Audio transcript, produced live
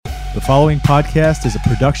The following podcast is a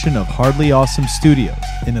production of Hardly Awesome Studios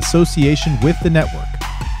in association with the network.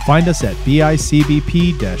 Find us at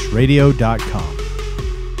bicbp-radio.com.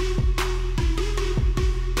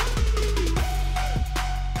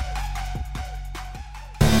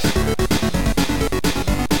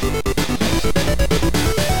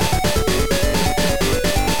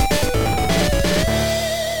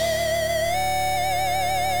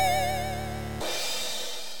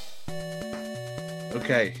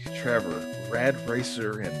 Okay, Trevor, Rad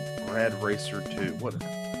Racer and Rad Racer 2.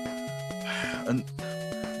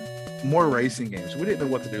 More racing games. We didn't know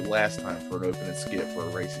what to do last time for an open and skip for a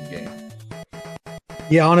racing game.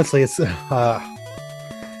 Yeah, honestly, it's I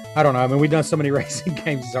don't know. I mean, we've done so many racing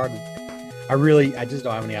games. It's hard. I just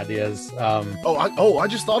don't have any ideas. I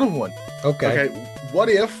just thought of one. Okay. What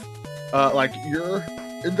if, you're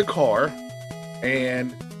in the car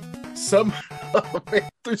and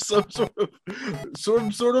through some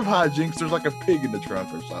sort of hijinks, there's like a pig in the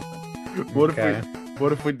trunk or something. What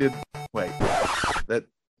if we did? Wait,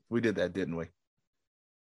 we did that, didn't we?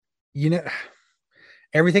 You know,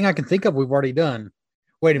 everything I can think of, we've already done.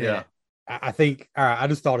 Wait a minute. I think. All right. I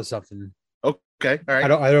just thought of something. Okay. All right.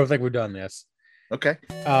 I don't think we've done this. Okay.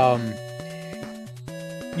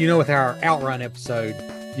 With our Outrun episode,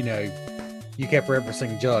 you kept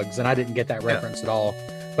referencing jugs, and I didn't get that reference at all.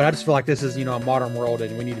 But I just feel like this is, a modern world,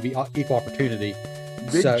 and we need to be equal opportunity.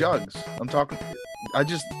 Big jugs. I'm talking. You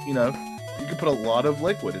can put a lot of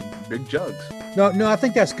liquid in big jugs. No, I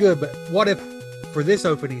think that's good. But what if for this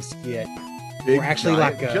opening skit, we're actually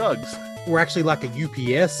like jugs? We're actually like a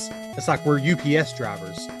UPS. It's like we're UPS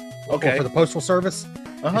drivers. Okay. Or for the postal service.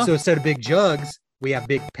 Uh-huh. And so instead of big jugs, we have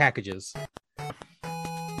big packages,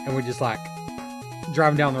 and we're just like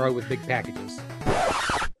driving down the road with big packages.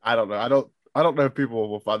 I don't know. I don't know if people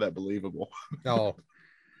will find that believable. Oh,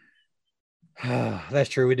 that's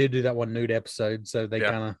true. We did do that one nude episode, so they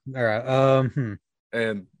kind of all right.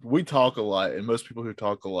 And we talk a lot, and most people who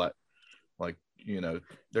talk a lot,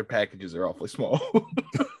 their packages are awfully small.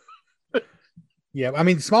 Yeah, I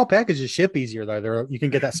mean, small packages ship easier though. You can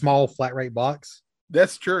get that small flat rate box.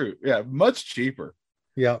 That's true. Yeah, much cheaper.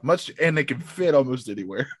 Yeah, and they can fit almost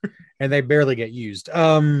anywhere. And they barely get used.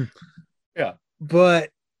 Yeah, but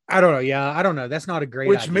I don't know. Yeah, I don't know. That's not a great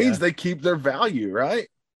idea. Which means they keep their value, right?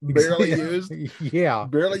 Barely used. Yeah.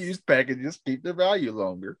 Barely used packages keep their value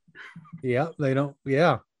longer. Yeah, they don't.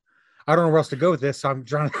 Yeah. I don't know where else to go with this, so I'm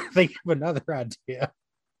trying to think of another idea.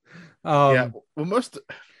 Well,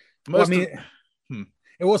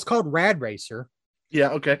 it was called Rad Racer. Yeah,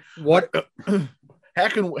 okay. What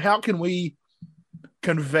how can we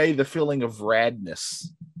convey the feeling of radness?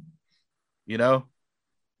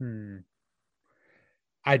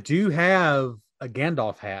 I do have a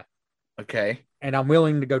Gandalf hat. Okay. And I'm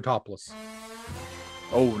willing to go topless.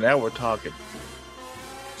 Oh, now we're talking.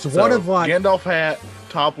 So what if Gandalf hat,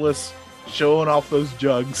 topless, showing off those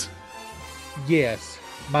jugs? Yes.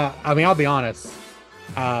 I'll be honest.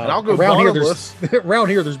 And I'll go around bottomless. Around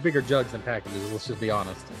here, there's bigger jugs than packages. Let's just be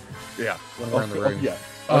honest. Yeah. When we're in the room. Yeah.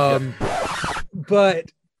 Okay.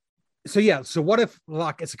 So what if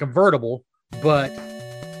it's a convertible, but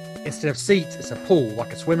instead of seats, it's a pool,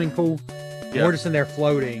 like a swimming pool. Yeah. We're just in there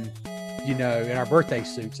floating, in our birthday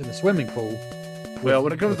suits in the swimming pool. Well,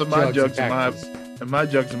 when it comes to my jugs and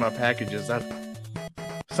my packages,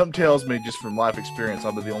 something tells me just from life experience,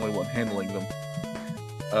 I'll be the only one handling them.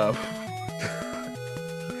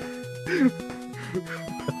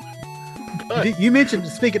 You mentioned,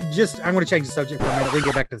 I'm going to change the subject for a minute. We can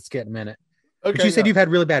get back to the skit in a minute. Okay. But you said you've had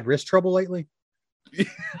really bad wrist trouble lately?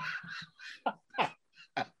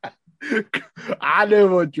 I know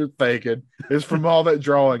what you're thinking. It's from all that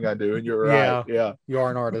drawing I do, and you're right. Yeah. You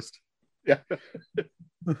are an artist. Yeah.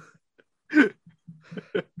 I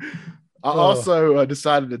also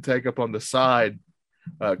decided to take up on the side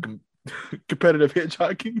competitive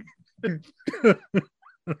hitchhiking.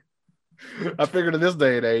 I figured in this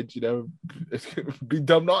day and age, it'd be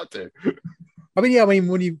dumb not to.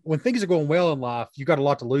 When things are going well in life, you got a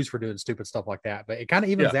lot to lose for doing stupid stuff like that, but it kind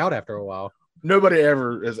of evens out after a while. Nobody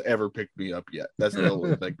has ever picked me up yet. That's the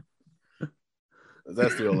only thing.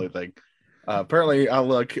 That's the only thing. Apparently, I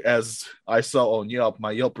look, as I saw on Yelp,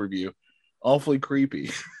 my Yelp review, awfully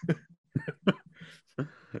creepy.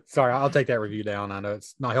 Sorry, I'll take that review down. I know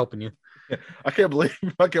it's not helping you. I can't believe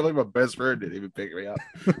my best friend didn't even pick me up.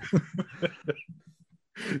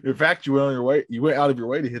 In fact, you went out of your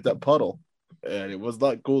way to hit that puddle, and it was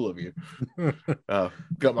not cool of you.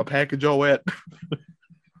 Got my package all wet.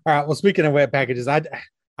 All right. Well, speaking of wet packages, I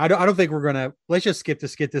don't think we're gonna. Let's just skip the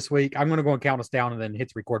skit this week. I'm gonna go and count us down and then hit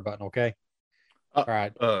the record button. Okay. All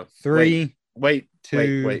right. 3. Wait.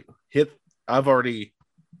 2. Wait. hit. I've already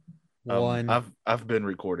One. I've been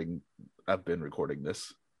recording. I've been recording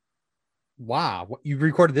this. Wow. What, you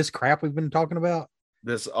recorded this crap we've been talking about?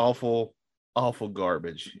 This awful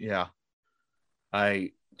garbage. Yeah.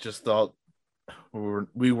 I just thought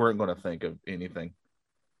we weren't going to think of anything.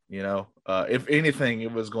 You know, if anything,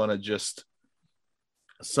 it was going to just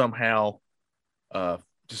somehow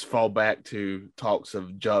just fall back to talks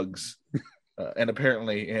of jugs and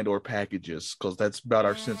apparently or packages, because that's about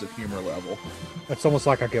our sense of humor level. That's almost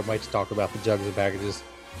like I can't wait to talk about the jugs and packages.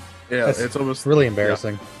 Yeah, That's it's almost really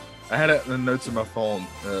embarrassing. Yeah. I had it in the notes on my phone.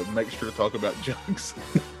 Make sure to talk about jugs.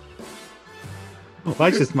 Well,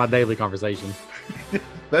 that's just my daily conversation.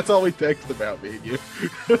 That's all we text about, me and you.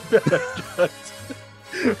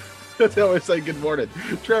 That's how we say good morning.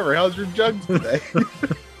 Trevor, how's your jugs today?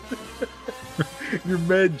 Your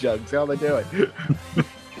med jugs, how they doing?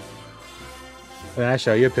 And I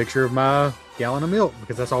show you a picture of my gallon of milk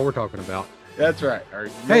because that's all we're talking about. That's right.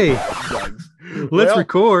 Hey, jugs. Let's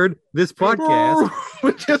record this podcast.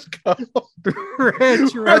 We just called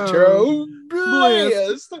Retro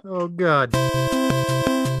Blast. Oh, God.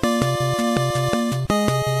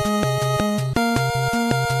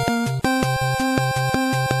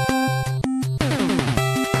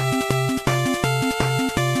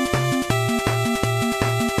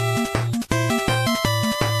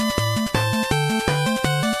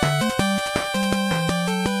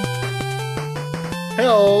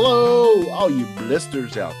 Hello, all you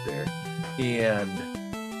blisters out there in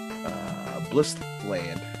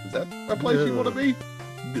Blissland. Is that a place you want to be?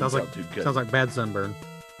 Sounds like bad sunburn.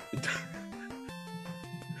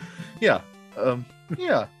 Yeah.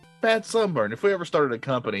 Yeah. Bad sunburn. If we ever started a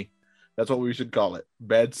company, that's what we should call it.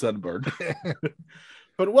 Bad sunburn.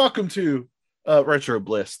 But welcome to Retro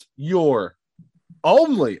Bliss, your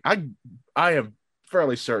only, I am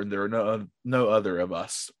fairly certain there are no other of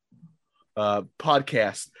us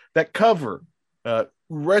podcasts that cover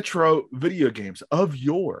retro video games of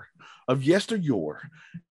yesteryear,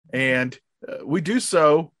 and we do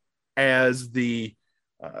so as the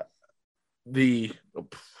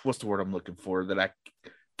what's the word I'm looking for that I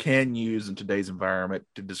can use in today's environment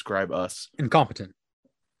to describe us? Incompetent.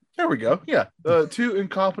 There we go. Yeah, two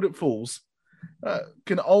incompetent fools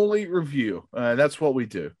can only review. That's what we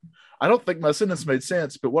do. I don't think my sentence made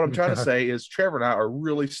sense, but what I'm trying to say is Trevor and I are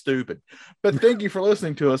really stupid. But thank you for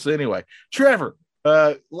listening to us anyway. Trevor,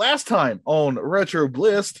 last time on Retro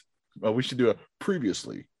Bliss, we should do a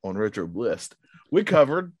previously on Retro Bliss, we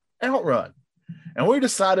covered Outrun. And we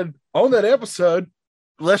decided on that episode,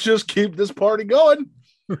 let's just keep this party going.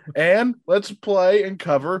 And let's play and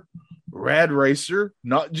cover Rad Racer,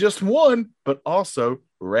 not just 1, but also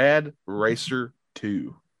Rad Racer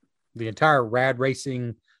 2. The entire Rad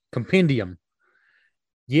Racing compendium.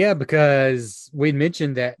 Yeah, because we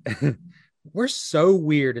mentioned that we're so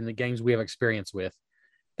weird in the games we have experience with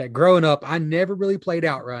that growing up, I never really played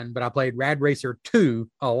Outrun, but I played Rad Racer 2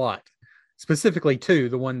 a lot. Specifically 2,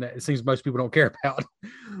 the one that it seems most people don't care about.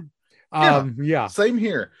 Yeah. Same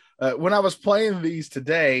here. When I was playing these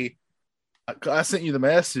today, I sent you the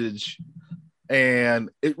message and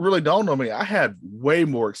it really dawned on me. I had way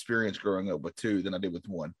more experience growing up with 2 than I did with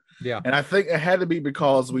 1. Yeah. And I think it had to be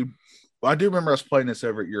because I do remember us playing this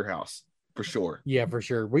over at your house for sure. Yeah, for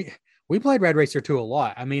sure. We played Rad Racer 2 a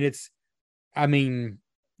lot. I mean,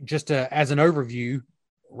 just as an overview,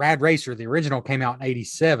 Rad Racer, the original, came out in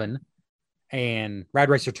 87 and Rad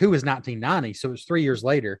Racer 2 is 1990. So it was 3 years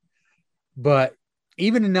later. But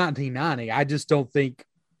even in 1990, I just don't think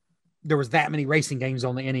there was that many racing games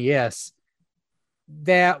on the NES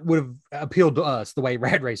that would have appealed to us the way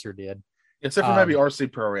Rad Racer did. Except for maybe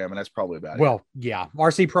RC Pro Am, and that's probably about it. Well, yeah,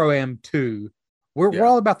 RC Pro Am 2. We're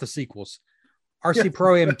all about the sequels. RC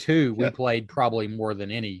Pro Am 2, we played probably more than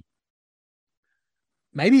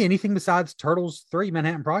maybe anything besides Turtles 3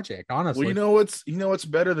 Manhattan Project, honestly. Well, you know what's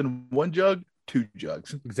better than 1 jug? 2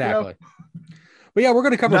 jugs. Exactly. You know? But yeah, we're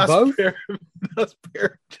going to cover both.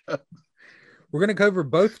 We're going to cover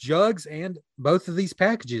both jugs and both of these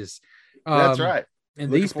packages. That's right.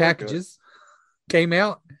 And these packages came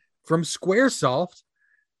out from Squaresoft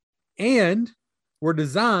and were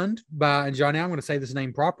designed by, and Johnny, I'm going to say this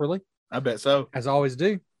name properly. I bet so. As I always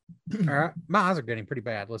do. All right. My eyes are getting pretty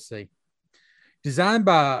bad. Let's see. Designed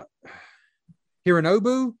by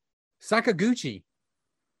Hironobu Sakaguchi.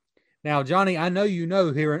 Now, Johnny, I know you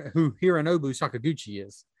know who Hironobu Sakaguchi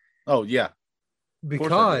is. Oh, yeah.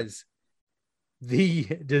 Because the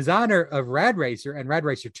designer of Rad Racer and Rad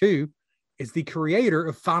Racer 2 is the creator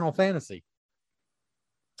of Final Fantasy.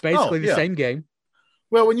 Basically the same game.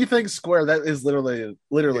 Well, when you think Square, that is literally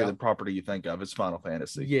the property you think of. It's Final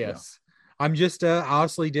Fantasy. Yes. I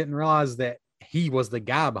honestly didn't realize that he was the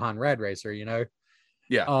guy behind Rad Racer, you know?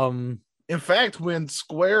 Yeah. In fact, when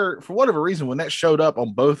Square, for whatever reason, when that showed up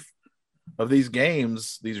on both of these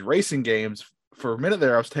games, these racing games, for a minute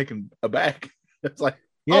there, I was taken aback. It's like,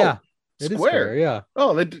 yeah, oh, it is Square. fair, yeah.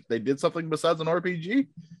 Oh, they did something besides an RPG.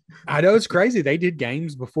 I know it's crazy. They did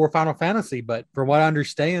games before Final Fantasy, but from what I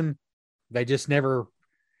understand, they never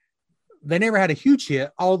had a huge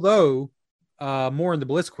hit. Although, more in the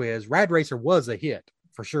Bliss quiz, Rad Racer was a hit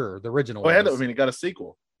for sure. The original. Oh, it got a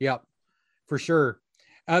sequel. Yep, for sure.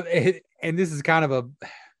 And this is kind of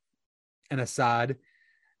an aside.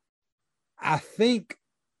 I think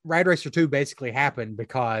Rad Racer 2 basically happened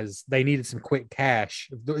because they needed some quick cash,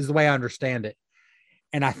 is the way I understand it.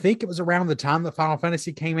 And I think it was around the time that Final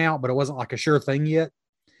Fantasy came out, but it wasn't like a sure thing yet.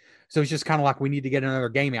 So it's just kind of like, we need to get another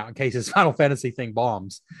game out in case this Final Fantasy thing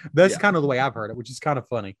bombs. That's kind of the way I've heard it, which is kind of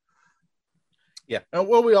funny. Yeah.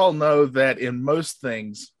 Well, we all know that in most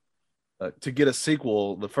things, to get a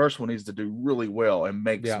sequel, the first one needs to do really well and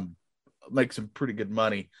make some pretty good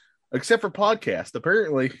money, except for podcasts.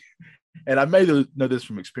 Apparently, and I may know this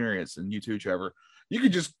from experience, and you too, Trevor, you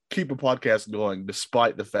can just keep a podcast going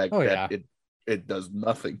despite the fact that it does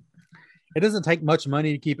nothing. It doesn't take much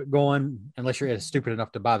money to keep it going unless you're stupid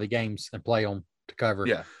enough to buy the games and play them to cover.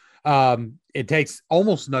 Yeah. It takes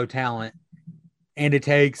almost no talent, and it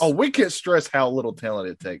takes... Oh, we can't stress how little talent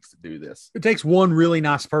it takes to do this. It takes one really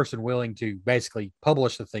nice person willing to basically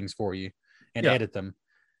publish the things for you and edit them.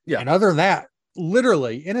 Yeah. And other than that,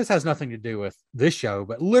 literally, and this has nothing to do with this show,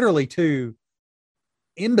 but literally 2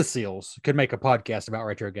 imbeciles could make a podcast about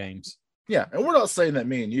retro games. Yeah, and we're not saying that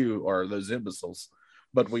me and you are those imbeciles,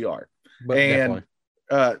 but we are. But and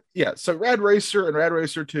so Rad Racer and Rad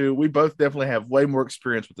Racer 2, we both definitely have way more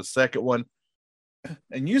experience with the second one.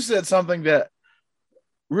 And you said something that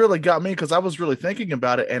really got me because I was really thinking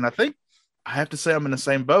about it, and I think I have to say I'm in the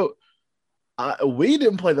same boat. We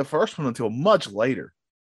didn't play the first one until much later.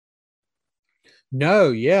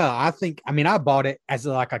 No, yeah, I bought it as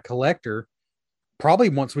like a collector probably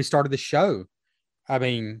once we started the show. I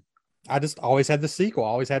mean, I just always had the sequel. I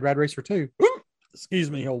always had Rad Racer 2.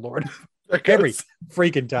 Excuse me, oh Lord. Every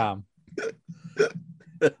freaking time.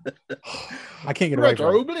 I can't get away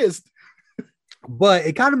from it. But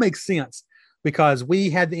it kind of makes sense because we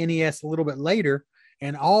had the NES a little bit later,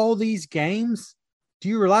 and all these games, do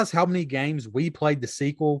you realize how many games we played the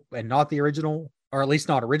sequel and not the original, or at least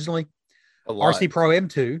not originally? RC Pro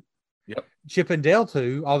M2, Chip and Dale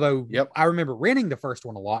 2, although I remember renting the first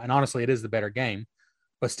one a lot, and honestly, it is the better game.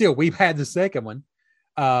 But still, we've had the second one.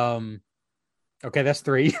 Okay, that's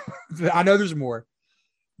 3. I know there's more.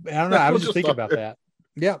 I don't know. I was just thinking about that.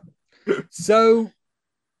 Yep. So,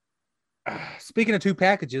 speaking of 2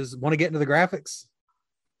 packages, want to get into the graphics?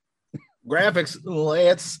 Graphics,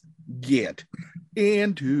 let's get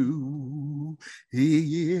into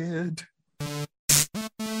it.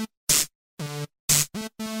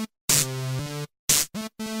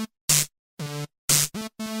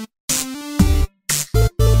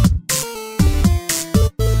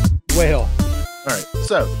 Well, all right.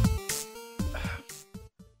 So,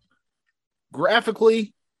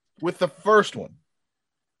 graphically, with the first one,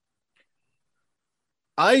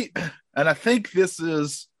 I think this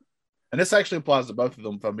actually applies to both of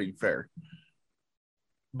them, if I'm being fair.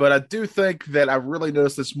 But I do think that I really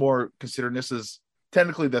noticed this more, considering this is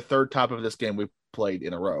technically the third type of this game we've played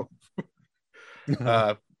in a row.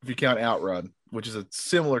 If you count Outrun, which is a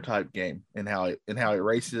similar type game in how it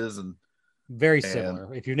races and very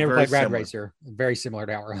similar. If you've never played Rad Racer, very similar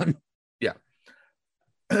to Outrun. Yeah.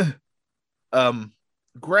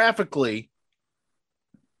 Graphically,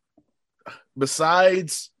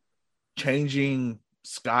 besides changing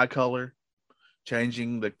sky color,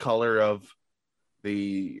 changing the color of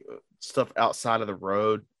the stuff outside of the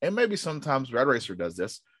road, and maybe sometimes Rad Racer does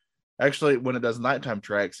this. Actually, when it does nighttime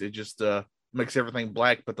tracks, it just makes everything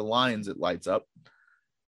black, but the lines it lights up.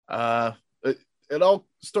 It all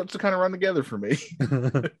starts to kind of run together for me.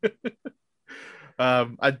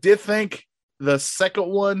 I did think the second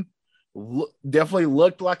one definitely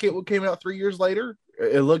looked like it came out 3 years later.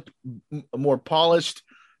 It looked more polished.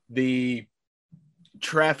 The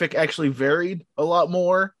traffic actually varied a lot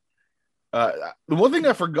more. The one thing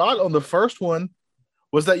I forgot on the first one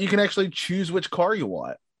was that you can actually choose which car you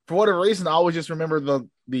want. For whatever reason, I always just remember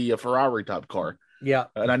the Ferrari type car. Yeah.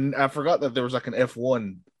 And I forgot that there was like an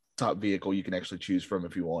F1 top vehicle you can actually choose from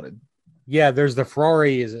if you wanted. Yeah, there's the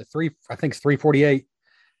Ferrari, is it 348.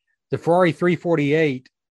 The Ferrari 348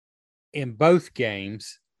 in both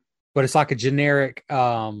games, but it's like a generic,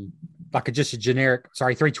 sorry,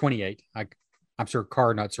 328. I'm sure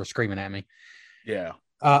car nuts are screaming at me. Yeah.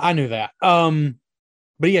 I knew that.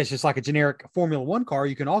 But yeah, it's just like a generic Formula One car.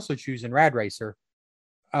 You can also choose in Rad Racer,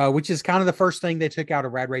 which is kind of the first thing they took out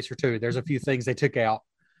of Rad Racer 2. There's a few things they took out,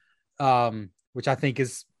 which I think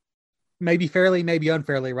is maybe fairly, maybe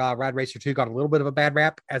unfairly. Rad Racer 2 got a little bit of a bad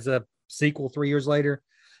rap as a sequel 3 years later.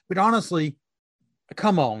 But honestly,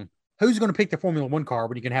 come on. Who's going to pick the Formula One car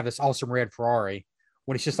when you can have this awesome red Ferrari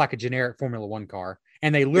when it's just like a generic Formula One car?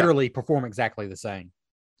 And they literally perform exactly the same.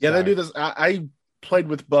 Yeah, So, they do this. I played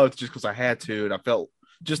with both just because I had to, and I felt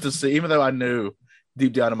just to see, even though I knew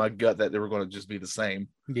deep down in my gut that they were going to just be the same.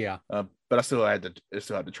 Yeah. But I still had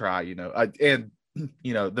to try,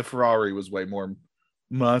 the Ferrari was way more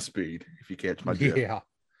my speed, if you catch my drift. Yeah.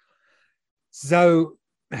 So,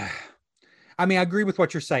 I mean, I agree with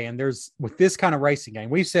what you're saying. There's with this kind of racing game,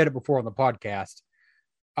 we've said it before on the podcast.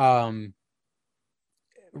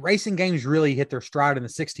 Racing games really hit their stride in the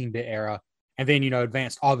 16-bit era, and then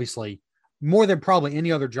advanced obviously more than probably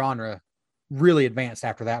any other genre really advanced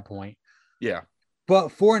after that point. Yeah. But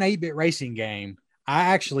for an 8-bit racing game,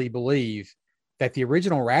 I actually believe that the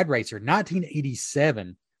original Rad Racer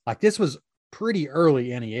 1987, like this was pretty early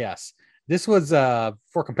NES. This was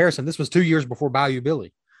for comparison, this was 2 years before Bayou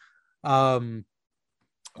Billy. Oh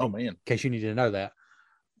man. In case you needed to know that.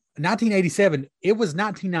 1987, it was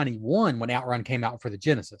 1991 when Outrun came out for the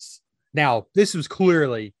Genesis. Now, this was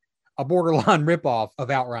clearly a borderline ripoff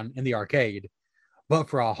of Outrun in the arcade, but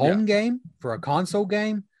for a home game, for a console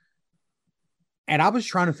game, and I was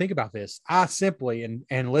trying to think about this. I simply,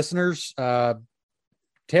 and listeners,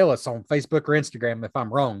 tell us on Facebook or Instagram if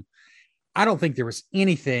I'm wrong. I don't think there was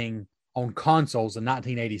anything on consoles in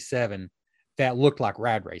 1987 that looked like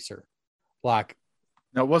Rad Racer. Like,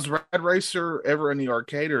 now, was Rad Racer ever in the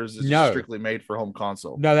arcade, or is this strictly made for home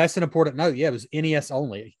console? No, that's an important note. Yeah, it was NES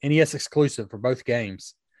only, NES exclusive for both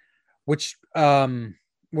games, which when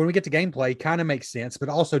we get to gameplay kind of makes sense, but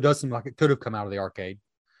also does seem like it could have come out of the arcade.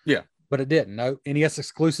 Yeah. But it didn't. No, NES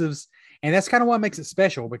exclusives. And that's kind of what makes it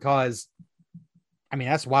special because, I mean,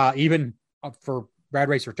 that's why even for Rad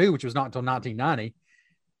Racer 2, which was not until 1990,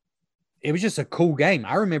 it was just a cool game.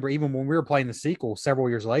 I remember even when we were playing the sequel several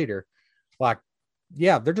years later, like,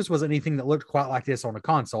 yeah, there just wasn't anything that looked quite like this on a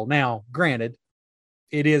console. Now, granted,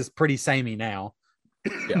 it is pretty samey now.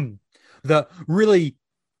 Yeah.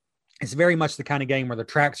 It's very much the kind of game where the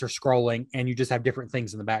tracks are scrolling and you just have different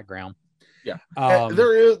things in the background. Yeah.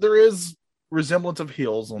 There is resemblance of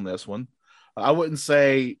hills on this one. I wouldn't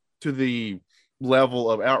say to the level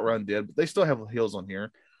of Outrun did, but they still have hills on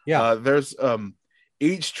here. Yeah. There's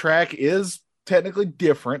each track is technically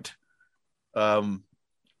different.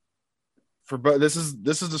 This is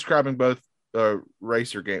describing both Rad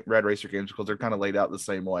Racer games because they're kind of laid out the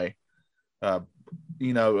same way.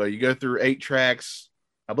 You go through 8 tracks.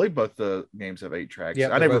 I believe both the games have 8 tracks. Yeah,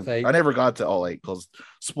 I never got to all 8 because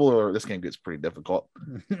spoiler alert, this game gets pretty difficult.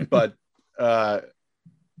 But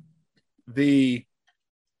the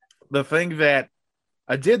thing that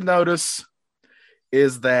I did notice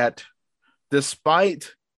is that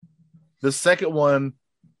despite the second one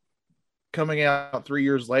coming out 3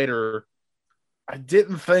 years later, I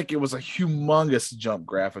didn't think it was a humongous jump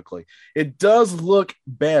graphically. It does look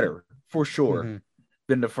better for sure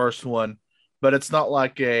than the first one, but it's not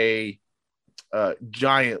like a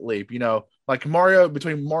giant leap. Like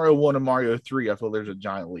between Mario 1 and Mario 3, I feel there's a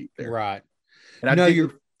giant leap there. Right. And I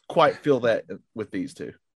didn't quite feel that with these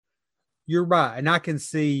two. You're right. And I can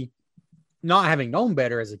see, not having known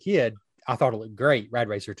better as a kid, I thought it looked great, Rad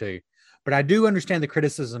Racer 2. But I do understand the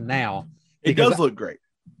criticism now. It does look great.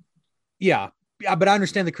 Yeah, but I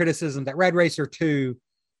understand the criticism that Rad Racer 2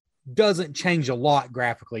 doesn't change a lot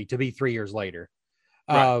graphically to be 3 years later.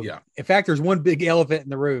 Right, yeah. In fact, there's one big elephant in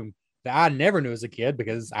the room that I never knew as a kid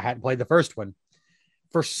because I hadn't played the first one.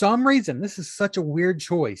 For some reason, this is such a weird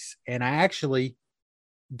choice, and I actually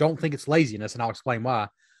don't think it's laziness, and I'll explain why.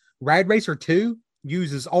 Rad Racer 2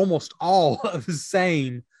 uses almost all of the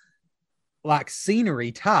same like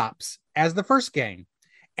scenery types as the first game,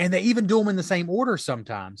 and they even do them in the same order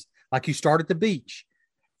sometimes. Like you start at the beach,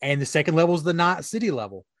 and the second level is the night city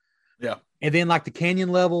level. Yeah. And then like the canyon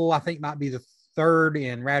level, I think might be the third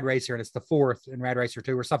in Rad Racer, and it's the fourth in Rad Racer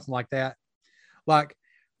 2 or something like that. Like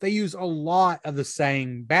they use a lot of the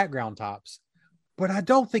same background types, but I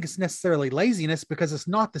don't think it's necessarily laziness because it's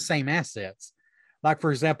not the same assets. Like,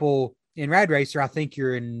 for example, in Rad Racer, I think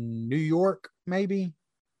you're in New York, maybe.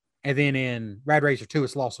 And then in Rad Racer 2,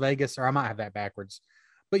 it's Las Vegas, or I might have that backwards.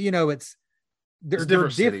 But, they're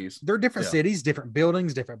different cities. They're different cities, different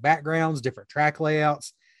buildings, different backgrounds, different track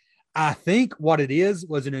layouts. I think what it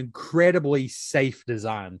was an incredibly safe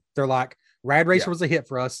design. They're like, Rad Racer was a hit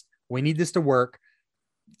for us. We need this to work.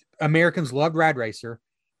 Americans loved Rad Racer.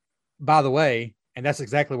 by the way, and that's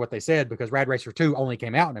exactly what they said because Rad Racer 2 only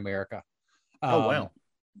came out in America. Oh, wow.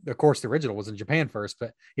 Of course, the original was in Japan first,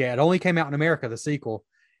 but yeah, it only came out in America, the sequel.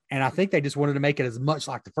 And I think they just wanted to make it as much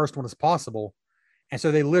like the first one as possible. And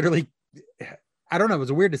so they literally, I don't know, it was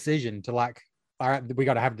a weird decision to like, all right, we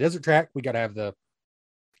got to have a desert track. We got to have the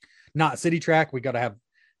not city track. We got to have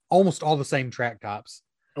almost all the same track types.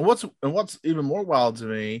 And what's even more wild to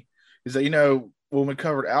me is that, when we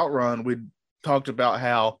covered Outrun, we talked about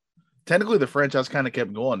how technically the franchise kind of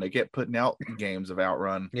kept going. They kept putting out games of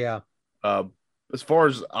Outrun. Yeah. As far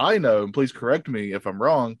as I know, and please correct me if I'm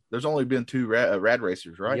wrong, there's only been 2 Rad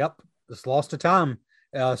Racers, right? Yep. Just lost to time.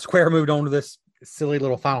 Square moved on to this silly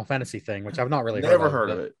little Final Fantasy thing, which I've not really never heard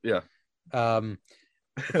of it. Yeah.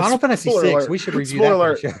 Final Fantasy 6. Alert. We should review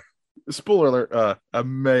Spoiler that. Spoiler alert. I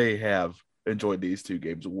may have enjoyed these 2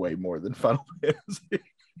 games way more than Final Fantasy.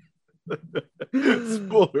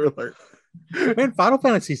 Spoiler alert. Man, Final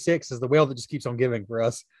Fantasy 6 is the whale that just keeps on giving for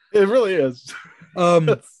us. It really is.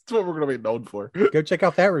 That's what we're going to be known for. Go check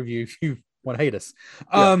out that review if you want to hate us.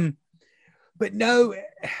 Yeah. But no,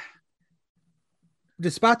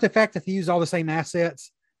 despite the fact that they use all the same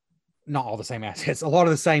assets, not all the same assets, a lot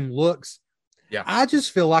of the same looks. Yeah. I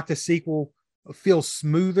just feel like the sequel feels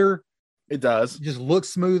smoother. It does. Just looks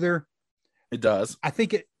smoother. It does. I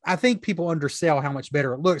think people undersell how much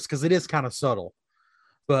better it looks because it is kind of subtle.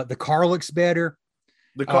 But the car looks better.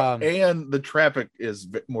 The car and the traffic is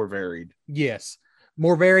more varied. Yes,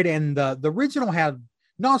 more varied. And the original had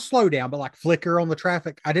not slow down, but like flicker on the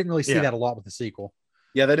traffic. I didn't really see that a lot with the sequel.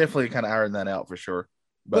 Yeah, they definitely kind of ironed that out for sure.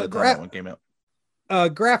 By the time that one came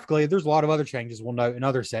out. Graphically, there's a lot of other changes we'll note in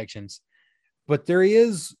other sections. But there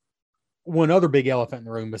is one other big elephant in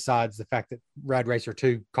the room besides the fact that Rad Racer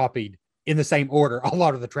 2 copied in the same order a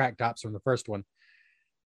lot of the track types from the first one.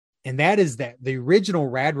 And that is that the original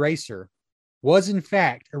Rad Racer was in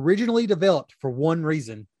fact originally developed for one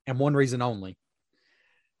reason and one reason only.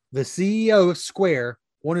 The CEO of Square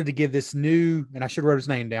wanted to give this new, and I should have wrote his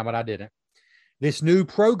name down, but I didn't, this new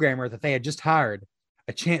programmer that they had just hired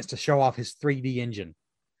a chance to show off his 3D engine.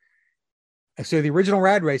 And so the original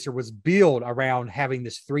Rad Racer was built around having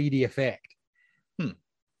this 3D effect.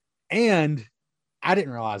 And I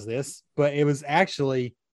didn't realize this, but it was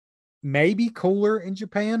actually maybe cooler in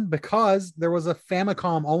Japan because there was a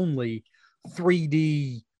Famicom only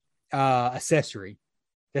 3D accessory.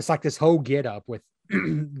 That's like this whole get up with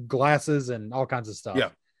glasses and all kinds of stuff. Yeah.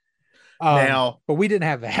 But we didn't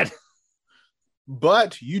have that.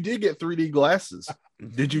 But you did get 3D glasses.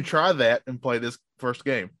 Did you try that and play this first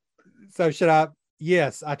game? So should I?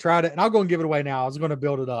 Yes, I tried it, and I'll go and give it away now. I was going to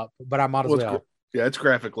build it up, but I might as well. It's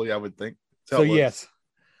graphically, I would think. So yes,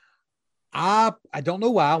 I don't know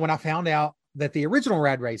why. When I found out that the original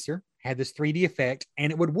Rad Racer had this 3D effect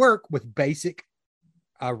and it would work with basic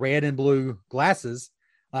red and blue glasses,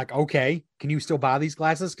 like, okay, can you still buy these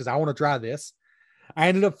glasses? Because I want to try this. I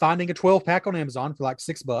ended up finding a 12-pack on Amazon for like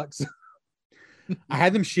 $6. I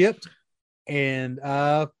had them shipped and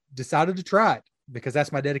decided to try it because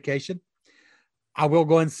that's my dedication. I will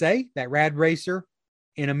go and say that Rad Racer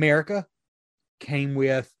in America came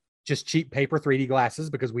with just cheap paper 3D glasses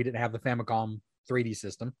because we didn't have the Famicom 3D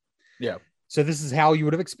system. Yeah. So this is how you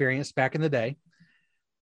would have experienced back in the day.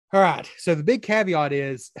 All right. So the big caveat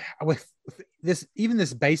is with this, even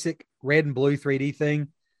this basic red and blue 3D thing,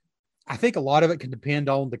 I think a lot of it can depend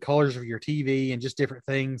on the colors of your TV and just different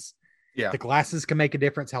things. Yeah. The glasses can make a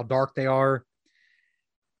difference, how dark they are.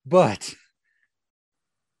 But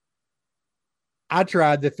I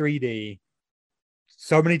tried the 3D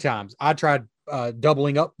so many times. I tried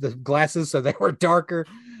doubling up the glasses so they were darker.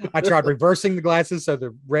 I tried reversing the glasses so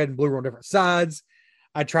the red and blue were on different sides.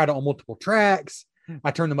 I tried it on multiple tracks.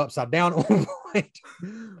 I turned them upside down at one point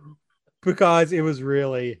because it was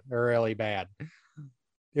really, really bad.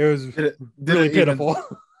 It was really pitiful.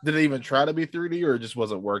 Did it even try to be 3D or it just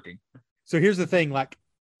wasn't working? So here's the thing. Like,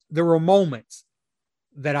 there were moments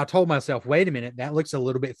that I told myself, wait a minute, that looks a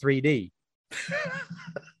little bit 3D.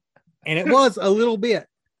 And it was a little bit.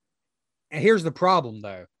 And here's the problem,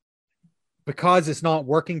 though. Because it's not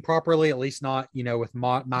working properly, at least not, with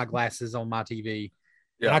my glasses on my TV.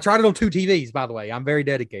 Yeah. And I tried it on 2 TVs, by the way. I'm very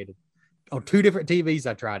dedicated. On 2 different TVs,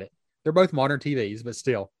 I tried it. They're both modern TVs, but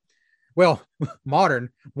still. Well, modern.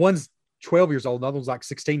 One's 12 years old. The other one's like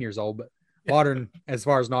 16 years old, but modern as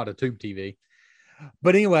far as not a tube TV.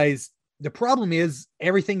 But anyways, the problem is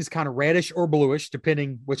everything's kind of reddish or bluish,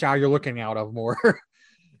 depending which eye you're looking out of more.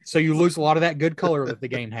 So you lose a lot of that good color that the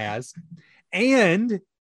game has. And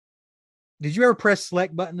did you ever press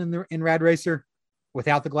select button in Rad Racer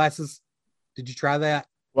without the glasses? Did you try that?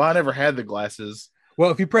 Well, I never had the glasses. Well,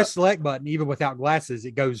 if you press select button, even without glasses,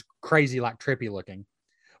 it goes crazy, like trippy looking.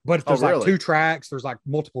 But if there's like really? 2 tracks, there's like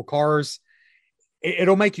multiple cars,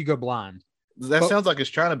 it'll make you go blind. That sounds like it's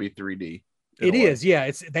trying to be 3D. It is, yeah.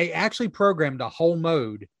 They actually programmed a whole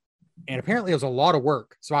mode, and apparently it was a lot of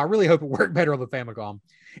work. So I really hope it worked better on the Famicom.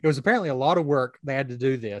 It was apparently a lot of work. They had to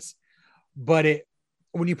do this, but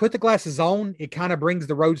when you put the glasses on, it kind of brings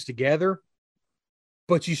the roads together,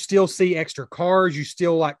 but you still see extra cars. You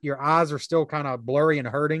still like your eyes are still kind of blurry and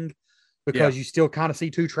hurting because you still kind of see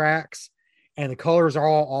 2 tracks and the colors are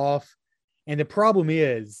all off. And the problem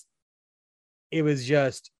is it was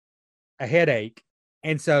just a headache.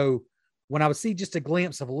 And so when I would see just a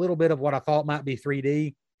glimpse of a little bit of what I thought might be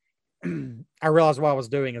 3D, I realized what I was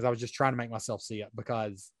doing is I was just trying to make myself see it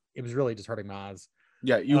because it was really just hurting my eyes.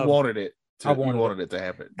 Yeah, you wanted it. I wanted it to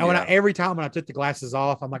happen. And every time when I took the glasses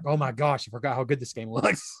off, I'm like, oh my gosh, I forgot how good this game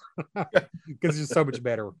looks because it's just so much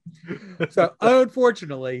better. So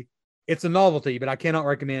unfortunately, it's a novelty, but I cannot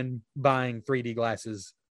recommend buying 3D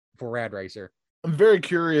glasses for Rad Racer. I'm very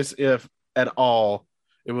curious if at all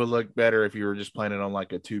it would look better if you were just playing it on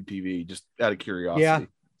like a tube TV, just out of curiosity. Yeah.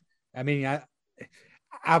 I mean,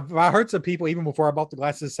 I heard some people, even before I bought the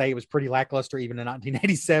glasses, say it was pretty lackluster, even in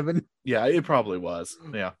 1987. Yeah, it probably was.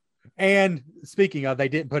 Yeah. And speaking of, they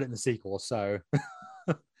didn't put it in the sequel. So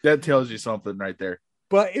that tells you something right there.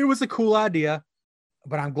 But it was a cool idea.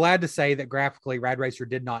 But I'm glad to say that graphically, Rad Racer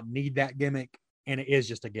did not need that gimmick. And it is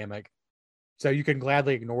just a gimmick. So you can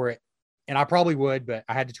gladly ignore it. And I probably would, but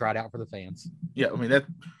I had to try it out for the fans. Yeah, I mean,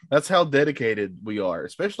 that's how dedicated we are,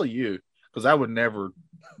 especially you, because I would never,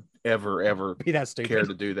 ever be that stupid. Care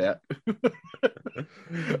to do that.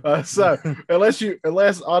 So unless you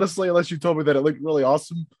told me that it looked really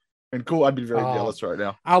awesome and cool, I'd be very jealous right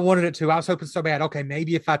now. I wanted it to. I was hoping so bad. Okay,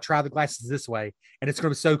 maybe if I try the glasses this way, and it's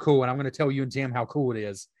going to be so cool, and I'm going to tell you and Tim how cool it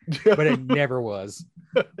is, but it never was.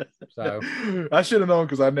 So I should have known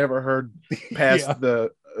because I never heard past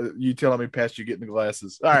you telling me past you getting the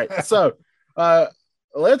glasses. All right, so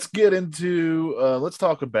let's get into let's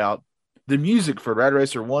talk about the music for Rad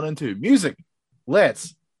Racer 1 and 2. Music.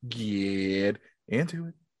 Let's get into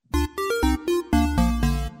it.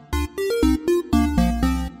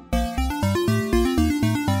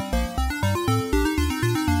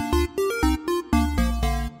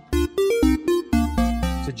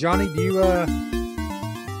 So Johnny, do you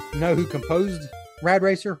know who composed Rad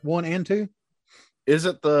Racer 1 and 2? Is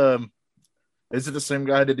it the same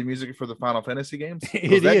guy who did the music for the Final Fantasy games?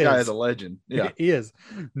 That guy is a legend. Yeah, it is.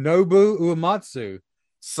 Nobu Uematsu.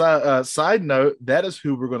 Side note, that is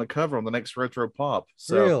who we're going to cover on the next Retro Pop.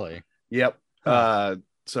 So, really? Yep.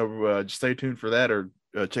 So just stay tuned for that, or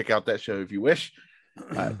check out that show if you wish.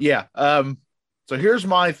 Yeah. So here's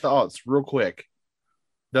my thoughts real quick.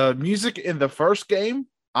 The music in the first game,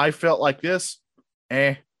 I felt like this.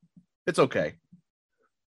 It's okay.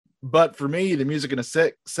 But for me, the music in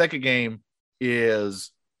the second game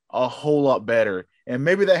is a whole lot better, and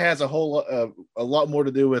maybe that has a lot more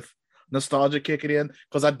to do with nostalgia kicking in,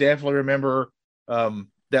 because I definitely remember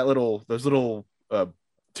those little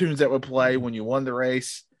tunes that would play when you won the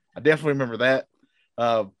race. I definitely remember that,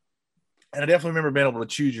 and I definitely remember being able to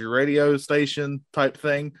choose your radio station type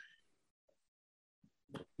thing.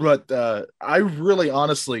 But I really,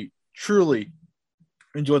 honestly, truly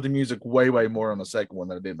enjoyed the music way more on the second one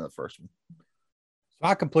than I did in the first one.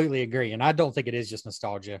 I completely agree, and I don't think it is just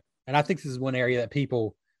nostalgia. And I think this is one area that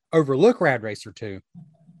people overlook Rad Racer 2,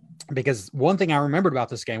 because one thing I remembered about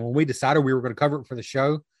this game when we decided we were going to cover it for the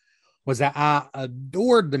show was that I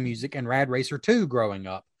adored the music in Rad Racer 2 growing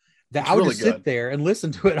up. That I would just sit there and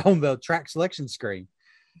listen to it on the track selection screen.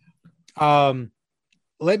 Let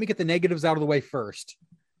me get the negatives out of the way first.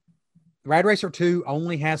 Rad Racer 2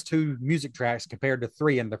 only has 2 music tracks compared to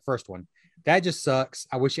 3 in the first one. That just sucks.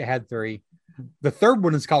 I wish it had 3. The third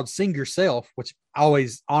one is called Sing Yourself, which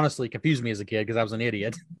always honestly confused me as a kid because I was an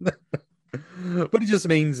idiot. But it just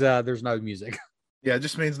means there's no music. Yeah, it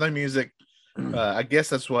just means no music. I guess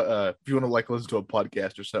that's what if you want to like listen to a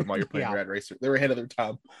podcast or something while you're playing Rad Racer. They're ahead of their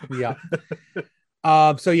time. Yeah.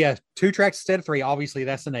 So yeah, 2 tracks instead of 3. Obviously,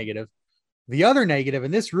 that's a negative. The other negative,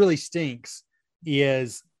 and this really stinks,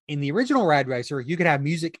 is in the original Rad Racer, you could have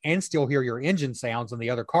music and still hear your engine sounds and the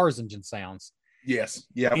other car's engine sounds. Yes.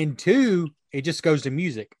 Yeah. In 2, it just goes to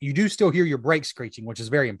music. You do still hear your brakes screeching, which is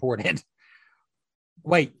very important.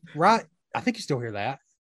 Wait, right? I think you still hear that.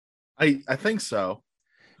 I think so.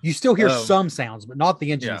 You still hear some sounds, but not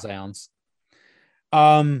the engine sounds.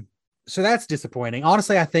 So that's disappointing.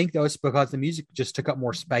 Honestly, I think though it's because the music just took up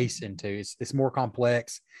more space into it's more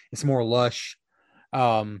complex, it's more lush.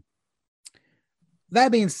 That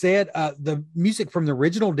being said, the music from the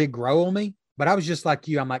original did grow on me. but I was just like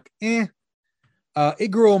you. I'm like, eh.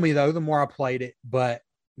 It grew on me though, the more I played it, but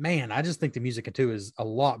man, I just think the music in 2 is a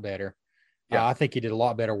lot better. Yeah. I think he did a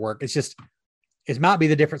lot better work. It's just, it might be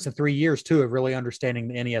the difference in 3 years too, of really understanding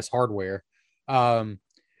the NES hardware.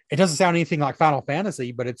 It doesn't sound anything like Final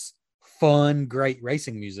Fantasy, but it's fun, great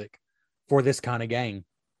racing music for this kind of game.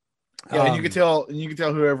 Yeah, and you can tell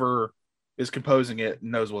whoever is composing it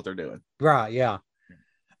knows what they're doing. Right. Yeah.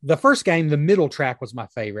 The first game, the middle track was my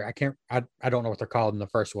favorite. I don't know what they're called in the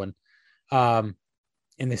first one.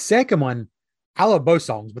 In the second one, I love both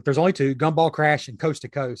songs, but there's only 2, Gumball Crash and Coast to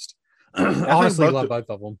Coast. Honestly, love both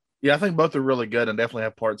of them. Yeah, I think both are really good and definitely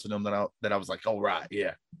have parts in them that I was like, oh, right,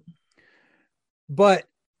 yeah. But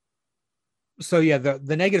so yeah,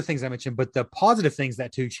 the negative things I mentioned, but the positive things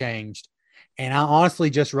that 2 changed. And I honestly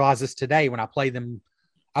just realized this today when I played them.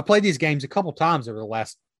 I played these games a couple times over the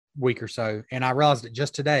last week or so, and I realized it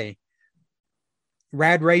just today.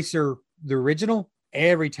 Rad Racer, the original,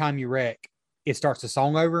 every time you wreck, it starts the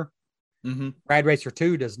song over. Mm-hmm. Rad Racer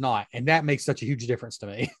 2 does not, and that makes such a huge difference to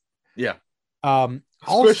me. Yeah.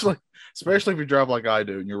 Also, especially if you drive like I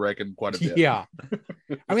do and you're wrecking quite a bit. Yeah.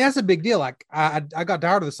 I mean, that's a big deal. Like I got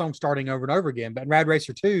tired of the song starting over and over again, but in Rad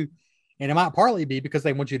Racer 2, and it might partly be because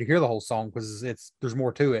they want you to hear the whole song because there's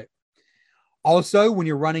more to it. Also, when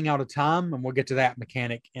you're running out of time, and we'll get to that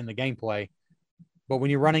mechanic in the gameplay, but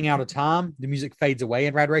when you're running out of time, the music fades away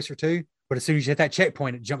in Rad Racer 2, but as soon as you hit that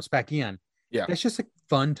checkpoint, it jumps back in. Yeah. That's just a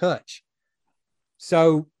fun touch.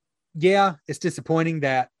 So, yeah, it's disappointing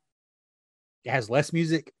that it has less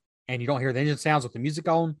music and you don't hear the engine sounds with the music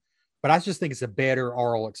on, but I just think it's a better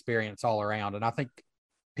oral experience all around. And I think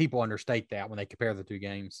people understate that when they compare the 2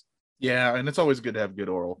 games. Yeah, and it's always good to have good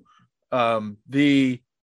oral. The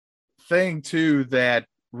thing too that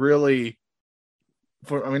really,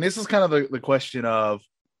 this is kind of the question of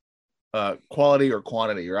quality or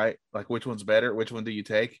quantity, right? Like which one's better? Which one do you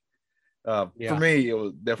take? For me, it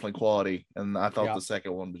was definitely quality, and I thought the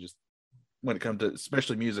second one was just, when it comes to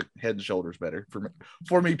especially music, head and shoulders better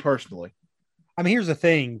for me personally. I mean, here's the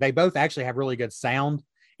thing: they both actually have really good sound,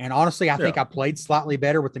 and honestly, I think I played slightly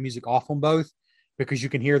better with the music off on both because you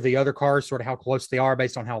can hear the other cars sort of how close they are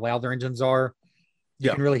based on how loud their engines are.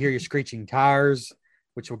 You can really hear your screeching tires,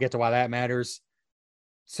 which we'll get to why that matters.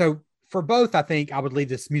 So for both, I think I would leave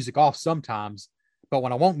this music off sometimes, but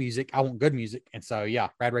when I want music, I want good music. And so, yeah,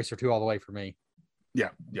 Rad Racer 2 all the way for me. Yeah,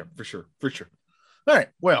 for sure. All right,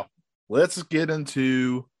 well, let's get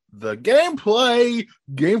into the gameplay.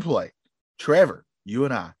 Trevor, you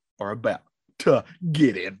and I are about to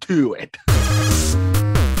get into it.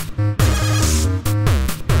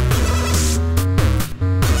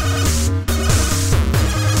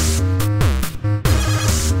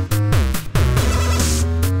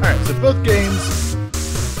 Both games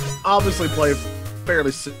obviously play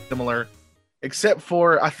fairly similar, except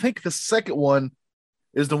for I think the second one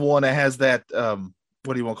is the one that has that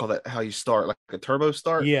what do you want to call that? How you start, like a turbo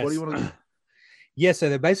start? Yes. What do you want to? Yeah, so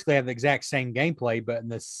they basically have the exact same gameplay, but in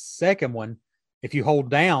the second one, if you hold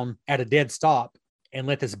down at a dead stop and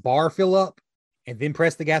let this bar fill up, and then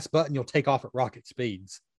press the gas button, you'll take off at rocket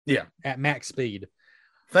speeds. Yeah, at max speed.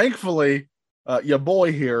 Thankfully, your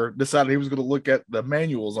boy here decided he was going to look at the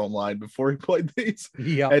manuals online before he played these.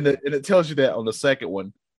 Yeah. And it tells you that on the second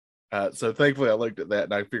one. So thankfully I looked at that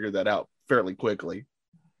and I figured that out fairly quickly.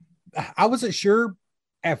 I wasn't sure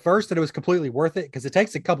at first that it was completely worth it because it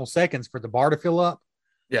takes a couple seconds for the bar to fill up.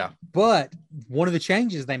 Yeah. But one of the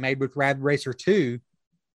changes they made with Rad Racer 2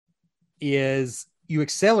 is you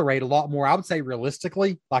accelerate a lot more, I would say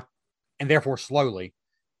realistically, and therefore slowly.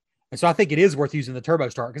 And so I think it is worth using the turbo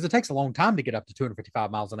start because it takes a long time to get up to 255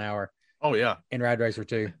 miles an hour. Oh, yeah. In Rad Racer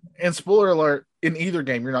 2. And spoiler alert, in either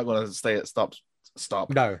game, you're not going to stay at stop.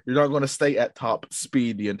 No. You're not going to stay at top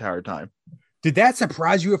speed the entire time. Did that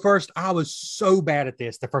surprise you at first? I was so bad at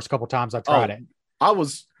this the first couple times I tried it. I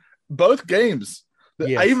was both games.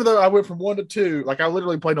 Yes. Even though I went from 1 to 2, like I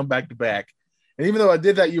literally played them back to back. And even though I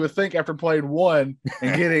did that, you would think after playing 1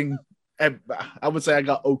 and getting, I would say I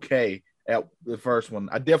got okay at the first one.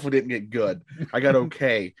 I definitely didn't get good. I got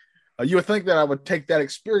okay. You would think that I would take that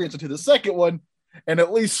experience into the second one and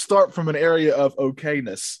at least start from an area of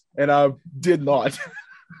okayness. And I did not.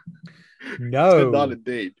 No. Did not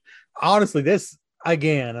indeed. Honestly, this,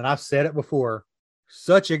 again, and I've said it before,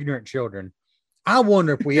 such ignorant children. I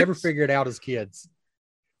wonder if we ever figure it out as kids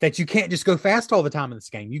that you can't just go fast all the time in this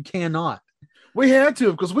game. You cannot. We had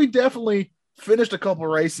to, because we definitely finished a couple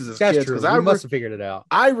races as That's kids. true. I must have figured it out.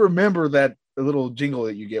 I remember that little jingle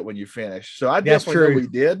that you get when you finish. So I That's definitely true. know we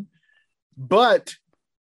did. But,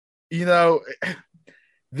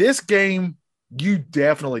 this game, you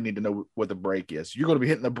definitely need to know what the brake is. You're going to be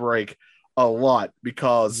hitting the brake a a lot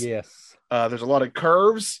because Yes. there's a lot of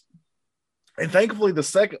curves. And thankfully, the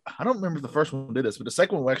second, I don't remember if the first one did this, but the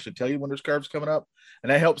second one will actually tell you when there's curves coming up,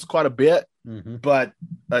 and that helps quite a bit. Mm-hmm. But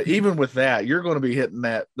even with that, you're going to be hitting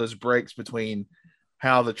those breaks between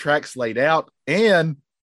how the track's laid out and,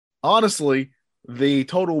 honestly, the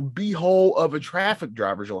total beehole of a traffic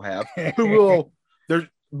drivers you'll have who will. There's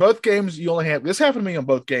both games you only have. This happened to me on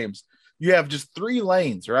both games. You have just 3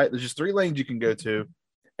 lanes, right? There's just 3 lanes you can go to,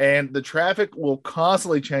 and the traffic will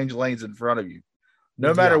constantly change lanes in front of you.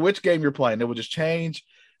 No matter which game you're playing, it will just change.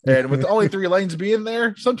 And with only 3 lanes being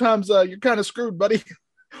there, sometimes you're kind of screwed, buddy.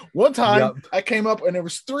 One time I came up and there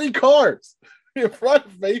was 3 cars in front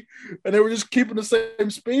of me, and they were just keeping the same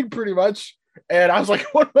speed pretty much. And I was like,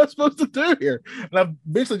 what am I supposed to do here? And I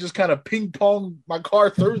basically just kind of ping-ponged my car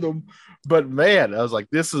through them. But, man, I was like,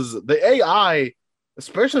 this is – the AI,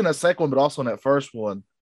 especially in that second one, but also in that first one,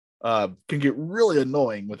 can get really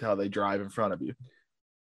annoying with how they drive in front of you.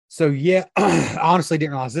 So, yeah, I honestly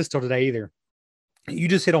didn't realize this till today either. You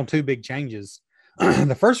just hit on 2 big changes.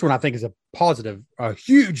 The first one I think is a positive, a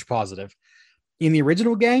huge positive. In the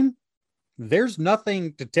original game, there's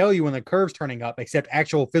nothing to tell you when the curve's turning up except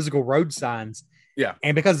actual physical road signs. Yeah.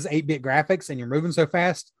 And because it's 8-bit graphics and you're moving so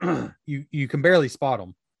fast, you can barely spot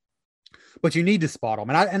them. But you need to spot them.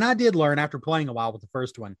 And I did learn after playing a while with the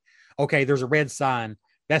first one, okay, there's a red sign.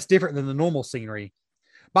 That's different than the normal scenery.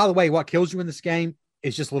 By the way, what kills you in this game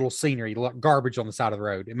is just little scenery, garbage on the side of the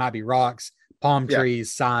road. It might be rocks, palm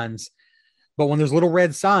trees, signs. But when there's little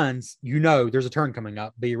red signs, you know there's a turn coming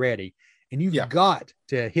up. Be ready. And you've got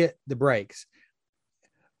to hit the brakes.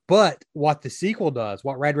 But what the sequel does,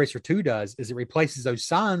 what Rad Racer 2 does, is it replaces those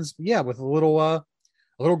signs, with a little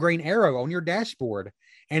green arrow on your dashboard.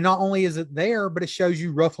 And not only is it there, but it shows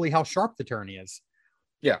you roughly how sharp the turn is.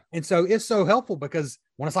 Yeah. And so it's so helpful because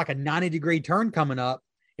when it's like a 90-degree turn coming up,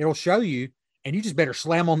 it'll show you, and you just better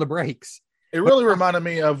slam on the brakes. It really reminded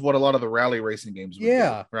me of what a lot of the rally racing games would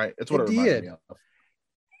do, right? It's what it reminded me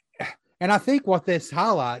of. And I think what this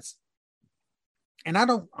highlights, and I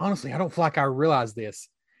don't feel like I realize this,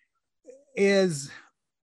 is,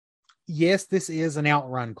 yes, this is an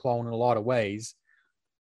Outrun clone in a lot of ways,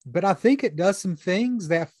 but I think it does some things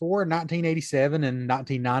that for a 1987 and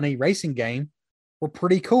 1990 racing game were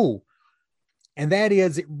pretty cool. And that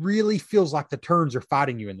is, it really feels like the turns are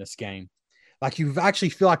fighting you in this game. Like you actually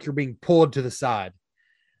feel like you're being pulled to the side.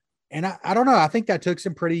 And I don't know. I think that took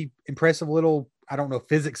some pretty impressive little, I don't know if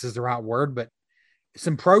physics is the right word, but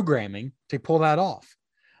some programming to pull that off.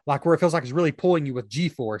 Like where it feels like it's really pulling you with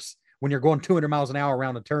G-force when you're going 200 miles an hour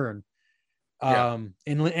around a turn. And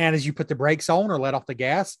as you put the brakes on or let off the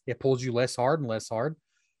gas, it pulls you less hard and less hard,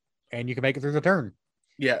 and you can make it through the turn.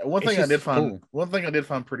 Yeah. One thing I did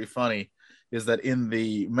find pretty funny is that in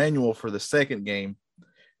the manual for the second game,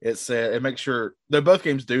 it said, and make sure that both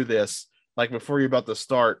games do this, like before you're about to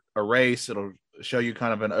start a race, it'll show you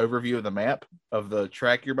kind of an overview of the map of the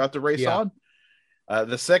track you're about to race on.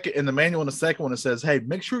 The second in the manual, in the second one, it says, hey,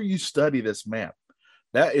 make sure you study this map.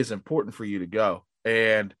 That is important for you to go.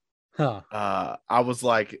 And I was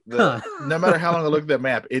like, no matter how long I looked at that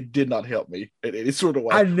map, it did not help me. It sort of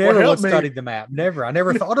I never studied the map. Never. I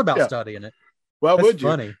never thought about studying it. Well, That's would you?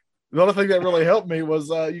 Funny. The only thing that really helped me was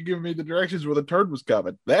you giving me the directions where the turn was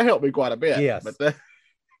coming. That helped me quite a bit. Yes.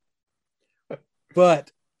 But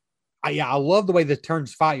I love the way the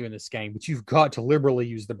turns fight you in this game, but you've got to liberally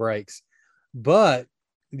use the brakes. But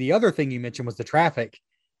the other thing you mentioned was the traffic.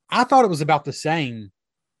 I thought it was about the same,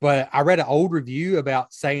 but I read an old review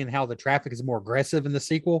about saying how the traffic is more aggressive in the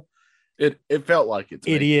sequel. It felt like it.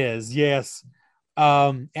 It is, yes.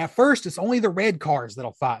 At first, it's only the red cars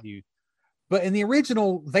that'll fight you. But in the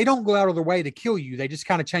original, they don't go out of their way to kill you. They just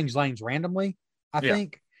kind of change lanes randomly, I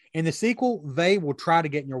think. In the sequel, they will try to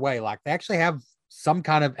get in your way. Like they actually have some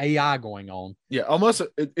kind of AI going on. Yeah, almost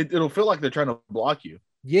it'll feel like they're trying to block you.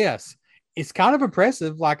 Yes. It's kind of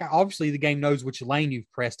impressive. Like obviously the game knows which lane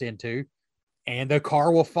you've pressed into and the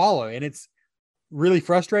car will follow. And it's really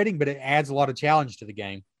frustrating, but it adds a lot of challenge to the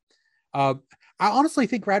game. I honestly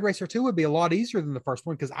think Rad Racer 2 would be a lot easier than the first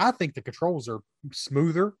one because I think the controls are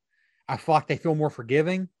smoother. I feel like they feel more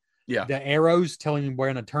forgiving. Yeah. The arrows telling you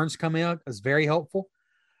where the turns come out is very helpful.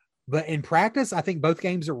 But in practice, I think both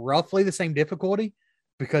games are roughly the same difficulty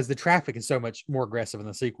because the traffic is so much more aggressive in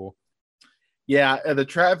the sequel. Yeah, the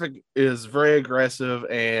traffic is very aggressive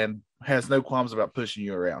and has no qualms about pushing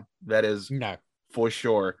you around. That is for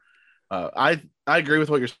sure. I agree with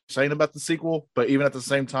what you're saying about the sequel, but even at the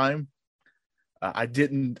same time, I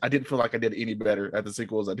didn't feel like I did any better at the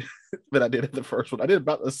sequel than I did at the first one. I did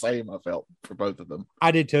about the same, I felt, for both of them.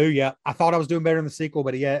 I did too, yeah. I thought I was doing better in the sequel,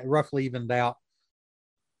 but it roughly evened out.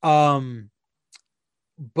 But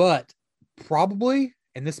probably,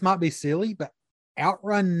 and this might be silly, but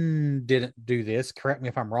Outrun didn't do this. Correct me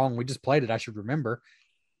if I'm wrong. We just played it. I should remember.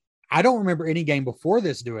 I don't remember any game before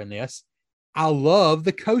this doing this. I love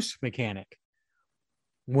the coast mechanic.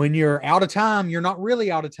 When you're out of time, you're not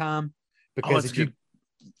really out of time because that's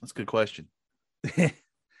a good question.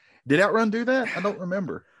 Did Outrun do that? I don't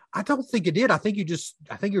remember. I don't think it did. I think you're just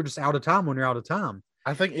out of time when you're out of time.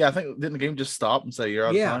 I think didn't the game just stop and say you're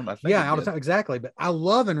out of time? Out of time, exactly. But I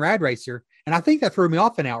love in Rad Racer, and I think that threw me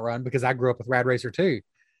off in Outrun because I grew up with Rad Racer too.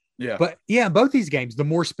 Yeah. But yeah, in both these games, the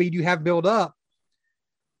more speed you have built up,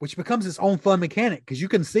 which becomes its own fun mechanic because you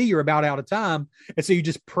can see you're about out of time. And so you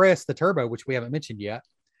just press the turbo, which we haven't mentioned yet,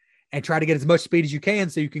 and try to get as much speed as you can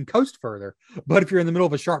so you can coast further. But if you're in the middle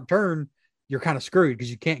of a sharp turn, you're kind of screwed because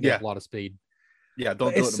you can't get a lot of speed. Yeah,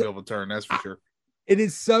 don't do it in the middle of a turn, that's for sure. It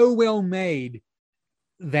is so well made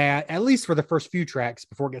that, at least for the first few tracks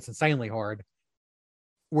before it gets insanely hard,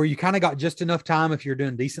 where you kind of got just enough time if you're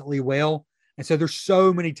doing decently well. And so there's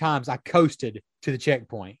so many times I coasted to the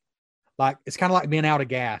checkpoint. Like, it's kind of like being out of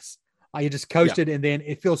gas. Like, you just coasted and then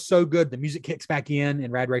it feels so good. The music kicks back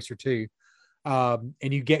in Rad Racer 2, and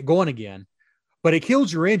you get going again. But it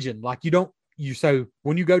kills your engine. Like, so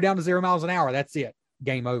when you go down to 0 miles an hour, that's it.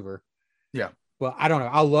 Game over. Yeah. Well, I don't know.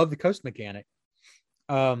 I love the coast mechanic.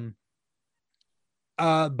 Both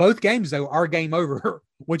games, though, are game over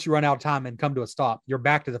once you run out of time and come to a stop. You're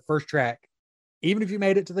back to the first track. Even if you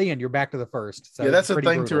made it to the end, you're back to the first. So that's the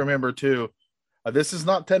thing to remember, too. This is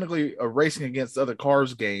not technically a racing against other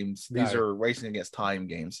cars games. These are racing against time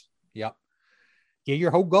games. Yep. Yeah, your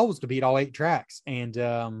whole goal is to beat all 8 tracks. And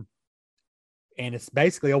it's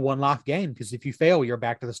basically a one-life game because if you fail, you're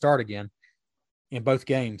back to the start again in both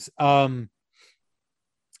games.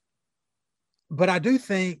 But I do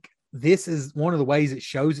think this is one of the ways it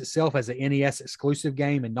shows itself as an NES exclusive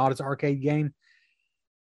game and not as an arcade game.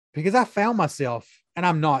 Because I found myself, and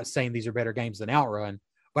I'm not saying these are better games than Outrun,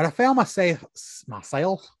 but I found myself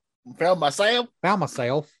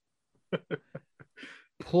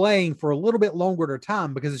playing for a little bit longer at a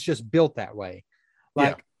time because it's just built that way.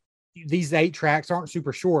 Like, these 8 tracks aren't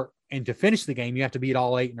super short, and to finish the game, you have to beat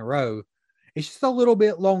all 8 in a row. It's just a little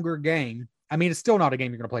bit longer game. I mean, it's still not a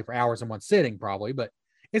game you're going to play for hours in one sitting, probably, but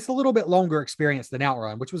it's a little bit longer experience than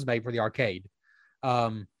Outrun, which was made for the arcade.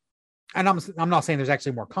 And I'm not saying there's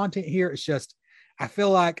actually more content here. It's just, I feel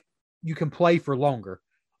like you can play for longer.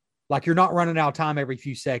 Like, you're not running out of time every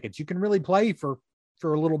few seconds. You can really play for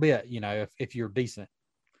a little bit, if you're decent.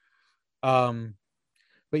 But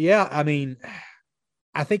yeah, I mean,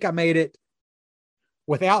 I think I made it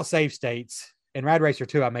without save states. In Rad Racer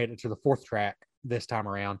 2, I made it to the 4th track this time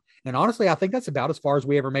around. And honestly, I think that's about as far as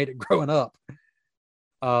we ever made it growing up.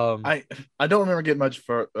 I don't remember getting much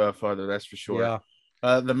farther, that's for sure. Yeah.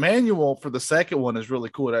 The manual for the second one is really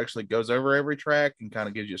cool. It actually goes over every track and kind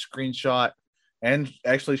of gives you a screenshot and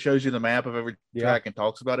actually shows you the map of every track and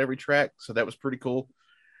talks about every track. So that was pretty cool.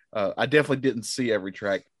 I definitely didn't see every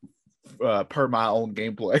track per my own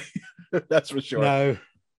gameplay. That's for sure. No.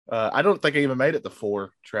 I don't think I even made it to 4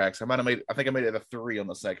 tracks. I think I made it to 3 on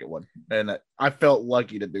the second one. And I felt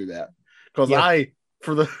lucky to do that. Because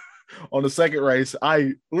on the second race,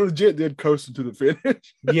 I legit did coast into the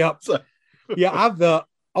finish. Yep. So, yeah,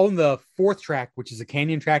 on the 4th track, which is a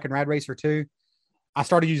canyon track in Rad Racer 2, I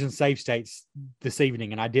started using save states this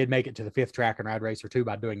evening, and I did make it to the 5th track in Rad Racer 2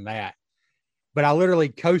 by doing that. But I literally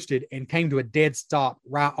coasted and came to a dead stop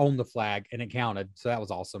right on the flag, and it counted. So that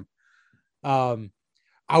was awesome.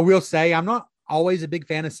 I will say I'm not always a big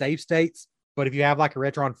fan of save states, but if you have like a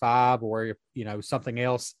Retron 5 or something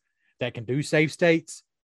else that can do save states,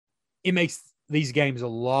 it makes these games a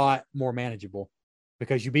lot more manageable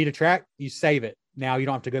because you beat a track, you save it. Now you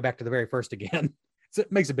don't have to go back to the very first again. So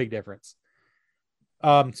it makes a big difference.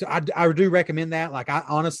 So I do recommend that. Like, I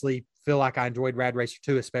honestly feel like I enjoyed Rad Racer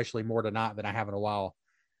 2, especially more tonight than I have in a while,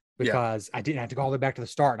 because I didn't have to go all the way back to the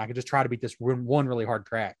start and I could just try to beat this one really hard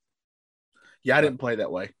track. Yeah, I didn't play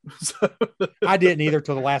that way. I didn't either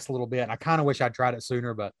till the last little bit. I kind of wish I'd tried it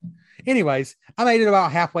sooner, but anyways, I made it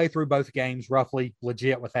about halfway through both games, roughly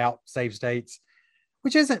legit without save states,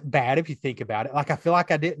 which isn't bad if you think about it. Like, I feel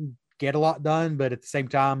like I didn't get a lot done, but at the same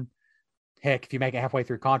time, heck, if you make it halfway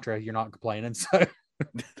through Contra, you're not complaining. So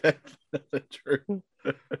that's true.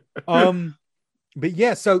 But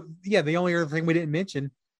yeah, so yeah, the only other thing we didn't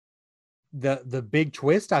mention, the big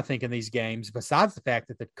twist, I think, in these games, besides the fact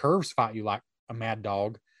that the curves fight you like a mad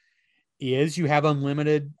dog, is you have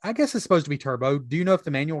unlimited, I guess it's supposed to be turbo. Do you know if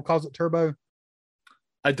the manual calls it turbo?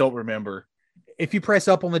 I don't remember. If you press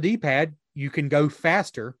up on the D-pad, you can go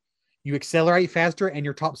faster. you accelerate faster, and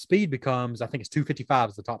your top speed becomes, I think it's 255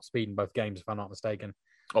 is the top speed in both games, if I'm not mistaken.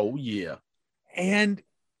 Oh, yeah. And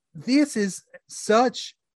this is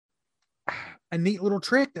such a neat little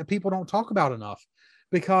trick that people don't talk about enough,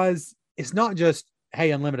 because it's not just,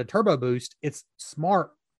 hey, unlimited turbo boost. It's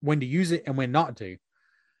smart when to use it and when not to.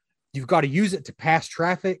 You've got to use it to pass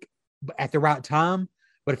traffic at the right time.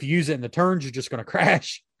 But if you use it in the turns, you're just going to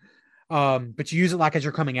crash. But you use it like as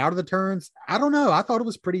you're coming out of the turns. I don't know. I thought it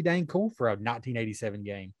was pretty dang cool for a 1987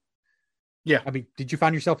 game. Yeah. I mean, did you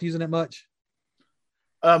find yourself using it much?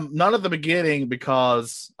 Not at the beginning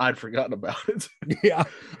because I'd forgotten about it. Yeah.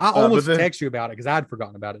 I almost text you about it because I'd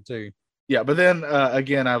forgotten about it too. Yeah, but then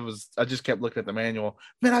again, I just kept looking at the manual.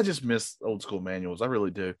 Man, I just miss old school manuals. I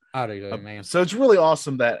really do. I do, man. So it's really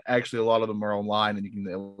awesome that actually a lot of them are online and you can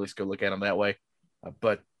at least go look at them that way.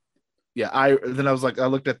 But yeah, I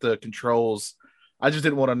looked at the controls. I just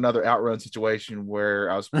didn't want another outrun situation where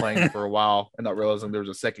I was playing for a while and not realizing there was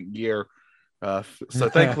a second gear. So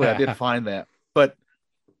thankfully I did find that. But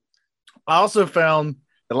I also found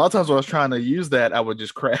that a lot of times when I was trying to use that, I would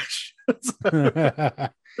just crash.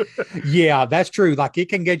 Yeah, that's true. Like, it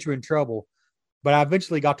can get you in trouble, but I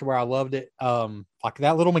eventually got to where I loved it. Like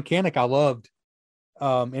that little mechanic I loved.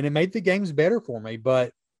 And it made the games better for me,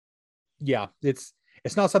 but yeah, it's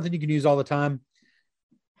not something you can use all the time.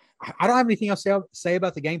 I don't have anything else to say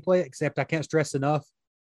about the gameplay, except I can't stress enough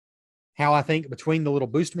how I think between the little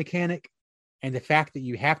boost mechanic and the fact that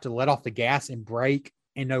you have to let off the gas and brake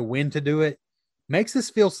and know when to do it makes this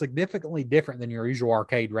feel significantly different than your usual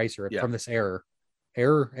arcade racer from this era.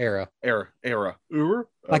 Like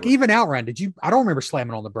even Outrun, I don't remember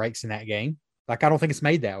slamming on the brakes in that game. Like, I don't think it's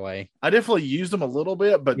made that way. I definitely used them a little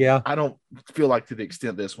bit, but yeah, I don't feel like to the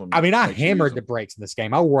extent this one. I mean, I hammered the brakes in this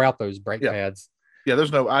game. I wore out those brake pads. Yeah,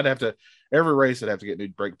 every race I'd have to get new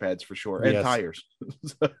brake pads for sure, and tires.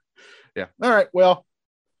 Yeah. All right. Well,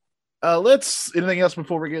 anything else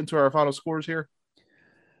before we get into our final scores here?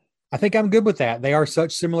 I think I'm good with that. They are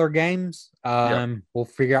such similar games. We'll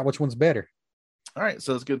figure out which one's better. All right,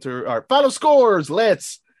 so let's get to our final scores.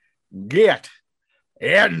 Let's get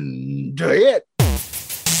into it.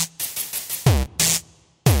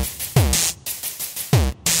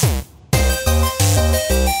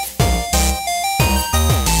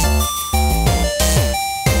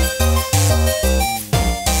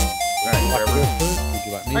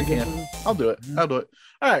 I can. I'll do it. All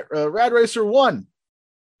right, Rad Racer 1.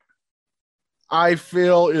 I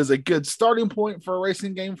feel is a good starting point for a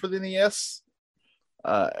racing game for the NES.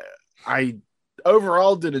 I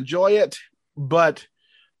overall did enjoy it, but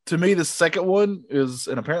to me, the second one is,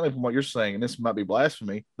 and apparently from what you're saying, and this might be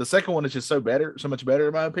blasphemy, the second one is just so much better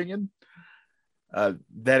in my opinion,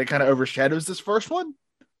 that it kind of overshadows this first one.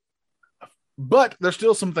 But there's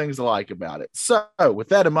still some things I like about it. So with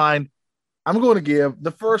that in mind, I'm going to give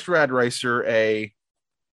the first Rad Racer a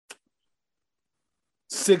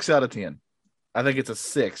 6 out of 10. I think it's a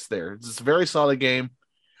 6 there. It's a very solid game.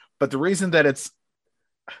 But the reason that it's,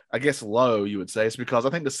 I guess, low, you would say, is because I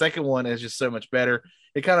think the second one is just so much better.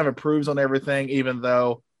 It kind of improves on everything, even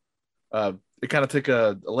though it kind of took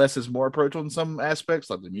a less is more approach on some aspects,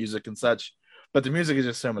 like the music and such. But the music is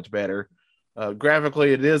just so much better.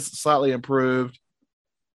 Graphically, it is slightly improved.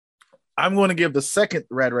 I'm going to give the second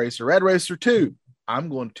Rad Racer 2, I'm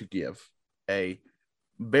going to give a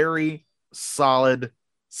very solid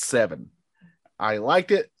 7. I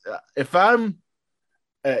liked it. If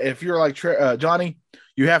you're like Johnny,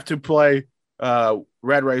 you have to play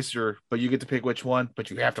Rad Racer, but you get to pick which one,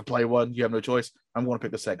 but you have to play one. You have no choice. I'm going to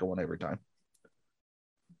pick the second one every time.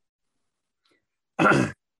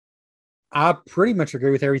 I pretty much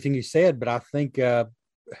agree with everything you said, but I think,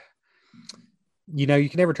 you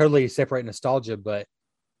can never totally separate nostalgia, but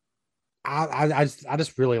I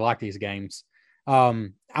just really like these games.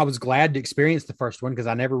 I was glad to experience the first one because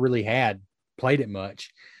I never really had played it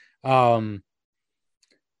much.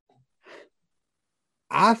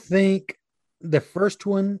 I think the first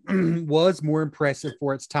one was more impressive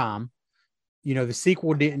for its time. The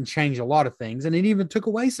sequel didn't change a lot of things, and it even took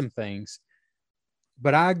away some things.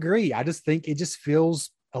 But I agree. I just think it just feels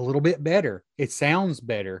a little bit better. It sounds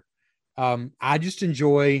better. I just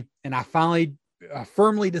enjoy, and I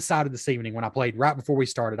firmly decided this evening when I played right before we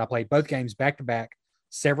started, I played both games back to back,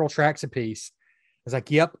 several tracks apiece. I was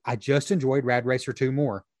like, yep, I just enjoyed Rad Racer 2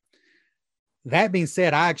 more. That being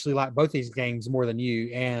said, I actually like both these games more than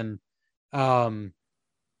you. And,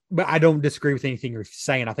 but I don't disagree with anything you're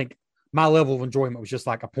saying. I think my level of enjoyment was just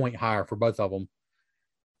like a point higher for both of them.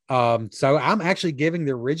 So I'm actually giving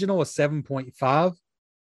the original a 7.5.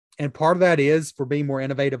 And part of that is for being more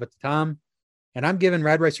innovative at the time. And I'm giving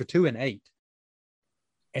Rad Racer 2 an 8.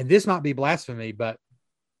 and this might be blasphemy, but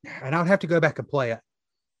and I would have to go back and play it.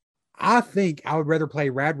 I think I would rather play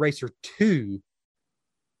Rad Racer 2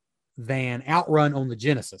 than Outrun on the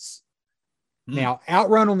Genesis. Now,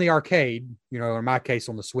 Outrun on the arcade, in my case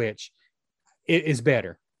on the Switch, it is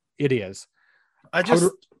better. It is. I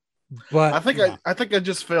think I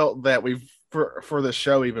just felt that for the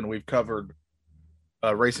show even we've covered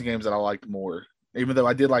racing games that I liked more. Even though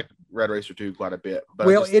I did like Rad Racer 2 quite a bit. But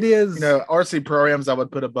it is. RC Pro-Ams I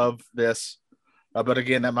would put above this. But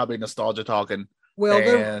again, that might be nostalgia talking. Well,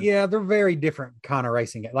 they're very different kind of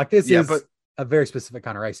racing game. Like this is a very specific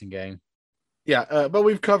kind of racing game. Yeah, but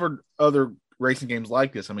we've covered other racing games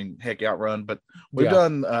like this. I mean, heck, Outrun. But we've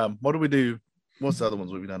done, what do we do? What's the other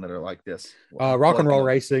ones we've done that are like this? Rock and Roll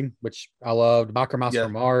Racing, which I loved. Micromouse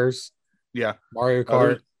from Mars. Yeah. Mario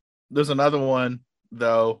Kart. There's another one,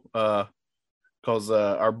 though, because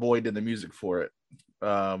our boy did the music for it.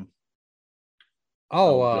 I'm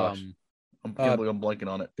blanking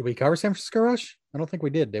on it. Did we cover San Francisco Rush? I don't think we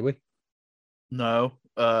did we? No,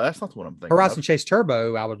 that's not the one I'm thinking. Horizon Chase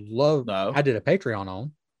Turbo, I would love. No, I did a Patreon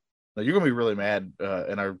on. No, you're gonna be really mad,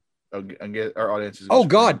 and our audience is. Oh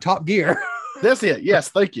God, Top Gear. That's it. Yes,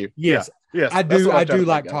 thank you. Yes, yes, I do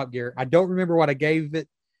like Top Gear. I don't remember what I gave it,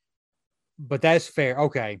 but that's fair.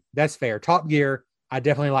 Okay, that's fair. Top Gear, I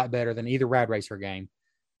definitely like better than either Rad Racer game.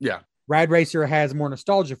 Yeah, Rad Racer has more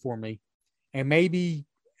nostalgia for me, and maybe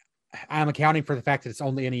I'm accounting for the fact that it's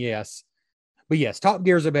on the NES. But yes, Top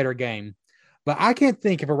Gear is a better game. But I can't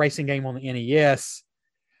think of a racing game on the NES.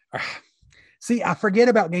 See, I forget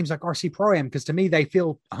about games like RC Pro-Am because to me, they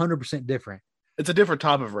feel 100% different. It's a different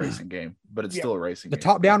type of racing game, but it's still a racing game. The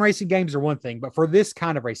top-down racing games are one thing, but for this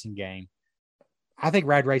kind of racing game, I think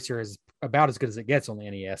Rad Racer is about as good as it gets on the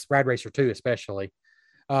NES. Rad Racer 2 especially.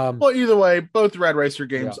 Well, either way, both Rad Racer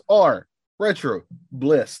games are Retro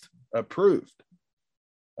Bliss approved.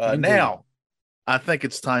 Now, I think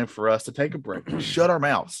it's time for us to take a break, shut our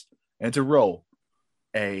mouths, and to roll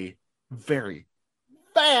a very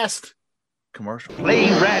fast commercial. Play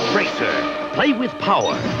Rad Racer. Play with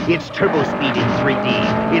power. It's turbo speed in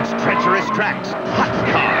 3D. It's treacherous tracks, hot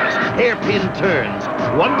cars, hairpin turns.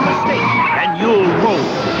 One mistake and you'll roll.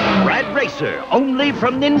 Rad Racer, only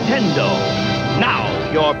from Nintendo.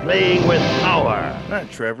 Now you're playing with power. All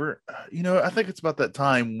right, Trevor. I think it's about that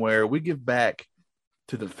time where we give back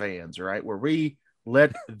to the fans, right? Where we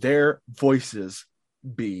let their voices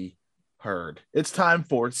be heard. It's time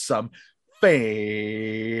for some fan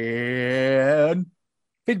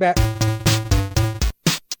feedback.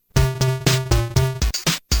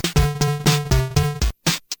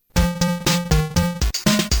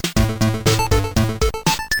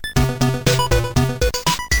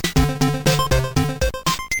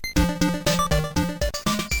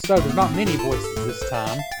 So there's not many voices this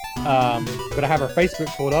time. But I have our Facebook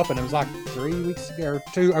pulled up and it was like 3 weeks ago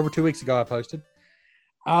or over 2 weeks ago I posted.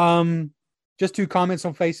 Just 2 comments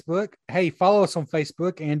on Facebook. Hey, follow us on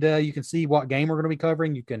Facebook and you can see what game we're going to be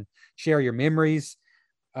covering. You can share your memories.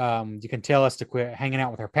 You can tell us to quit hanging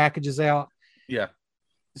out with our packages out. Yeah.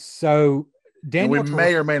 So Daniel, we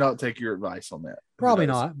may or may not take your advice on that. Probably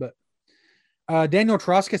not, but Daniel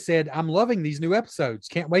Troska said, I'm loving these new episodes.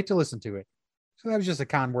 Can't wait to listen to it. So that was just a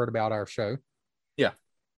kind word about our show. Yeah.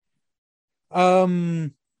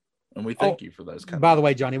 And we thank you for those. By the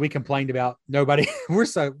way, Johnny, we complained about nobody. we're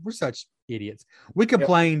such idiots. We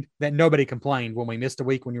complained that nobody complained when we missed a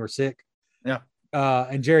week when you were sick. Yeah.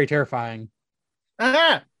 And Jerry Terrifying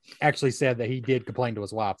actually said that he did complain to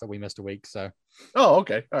his wife that we missed a week. So. Oh,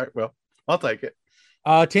 okay. All right. Well, I'll take it.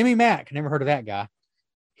 Timmy Mack, never heard of that guy.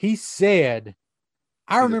 He said,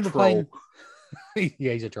 I remember playing.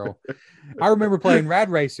 Yeah, he's a troll. I remember playing Rad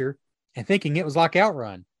Racer and thinking it was like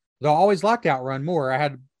Outrun. Though I always liked Outrun more. I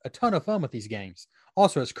had a ton of fun with these games.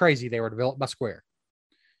 Also, it's crazy they were developed by Square.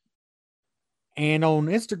 And on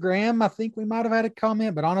Instagram, I think we might have had a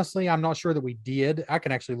comment, but honestly, I'm not sure that we did. I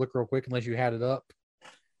can actually look real quick unless you had it up.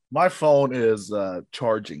 My phone is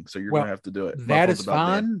charging, so you're going to have to do it. That is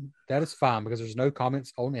fine. That is fine because there's no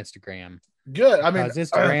comments on Instagram. Good. I mean,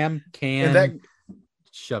 Instagram can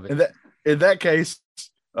shove it. In that case,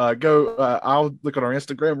 go. I'll look on our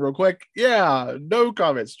Instagram real quick. Yeah, no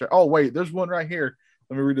comments. Oh wait, there's one right here.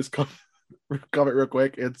 Let me read this comment real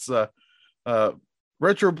quick. It's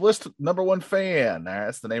Retro Bliss #1 fan.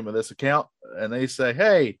 That's the name of this account, and they say,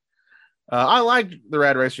 "Hey, I liked the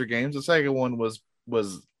Rad Racer games. The second one was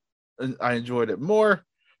I enjoyed it more.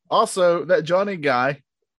 Also, that Johnny guy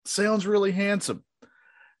sounds really handsome."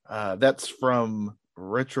 That's from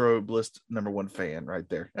Retro Bliss #1 fan right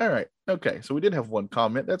there. All right. Okay. So we did have one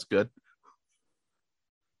comment. That's good.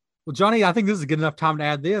 Well, Johnny, I think this is a good enough time to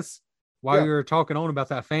add this. while Yeah. you were talking on about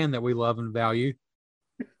that fan that we love and value,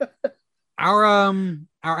 our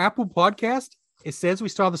Apple podcast, it says we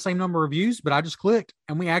still have the same number of reviews, but I just clicked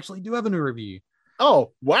and we actually do have a new review.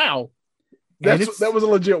 Oh, wow. And it's- That was a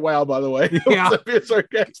legit wow, by the way. Yeah. I was being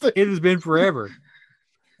sarcastic. It has been forever.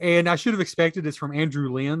 And I should have expected this from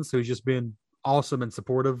Andrew Lenz, who's just been awesome and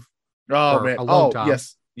supportive. Oh, for man. a long time.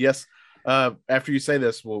 Yes. After you say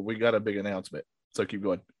this, well, we got a big announcement. So keep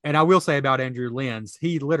going. And I will say about Andrew Lenz,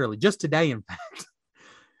 he literally, just today, in fact,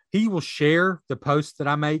 he will share the posts that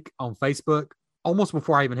I make on Facebook almost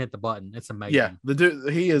before I even hit the button. It's amazing. Yeah, the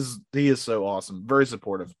dude, he is so awesome. Very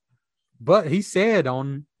supportive. But he said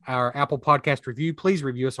on our Apple Podcast review, please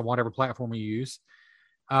review us on whatever platform you use.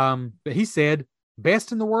 But he said,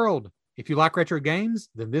 best in the world. If you like retro games,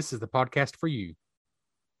 then this is the podcast for you.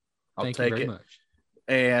 I'll Thank you take very it. much.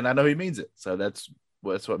 And I know he means it. So that's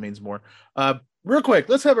what means more. Real quick,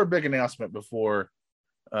 let's have our big announcement before,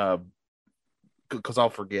 because I'll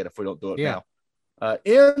forget if we don't do it Yeah. now.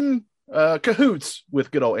 In cahoots with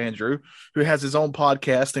good old Andrew, who has his own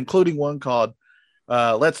podcast, including one called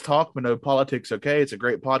Let's Talk, but No Politics. Okay, it's a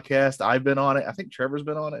great podcast. I've been on it. I think Trevor's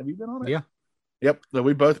been on it. Have you been on it? Yeah. Yep. So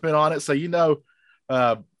we've both been on it. So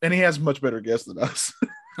and he has much better guests than us.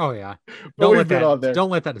 Oh, yeah. But Don't we've let been on there. that, don't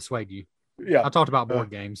let that dissuade you. Yeah. I talked about board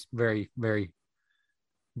games. Very, very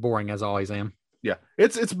boring as I always am. Yeah,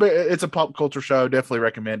 it's a pop culture show. Definitely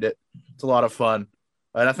recommend it. It's a lot of fun,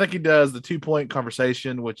 and I think he does the 2 Point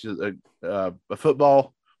Conversation, which is a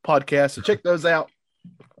football podcast. So check those out.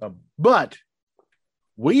 But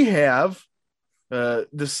we have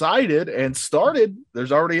decided and started.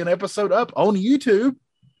 There's already an episode up on YouTube,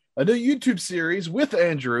 a new YouTube series with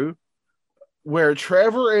Andrew, where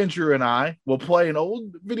Trevor, Andrew, and I will play an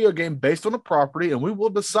old video game based on a property, and we will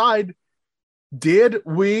decide. Did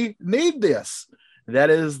we need this? That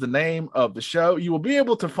is the name of the show. You will be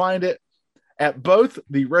able to find it at both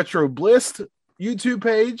the Retro Bliss YouTube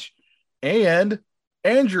page and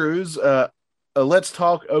Andrew's Let's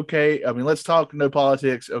Talk No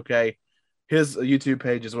Politics. Okay, his YouTube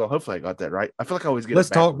page as well. Hopefully, I got that right. I feel like I always get. Let's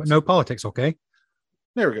it talk backwards. no politics, okay?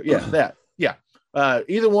 There we go. Yeah, that. Yeah.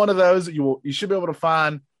 Either one of those, you should be able to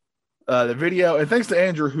find the video. And thanks to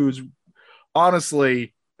Andrew, who's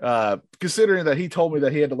honestly. Considering that he told me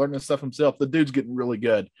that he had to learn this stuff himself, the dude's getting really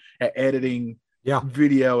good at editing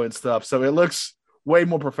video and stuff. So it looks way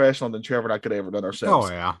more professional than Trevor and I could have ever done ourselves.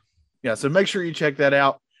 Oh, yeah. Yeah. So make sure you check that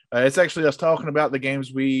out. It's actually us talking about the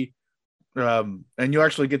games and you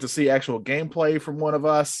actually get to see actual gameplay from one of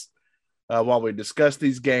us while we discuss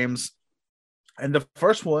these games. And the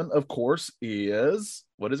first one, of course, is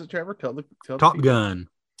what is it, Trevor? Tell Top Gun.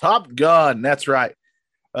 Top Gun. That's right.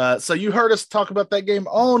 So you heard us talk about that game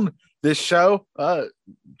on this show.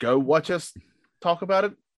 Go watch us talk about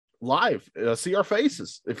it live. See our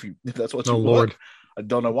faces if that's what you want. Lord. I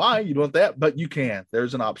don't know why you want that, but you can.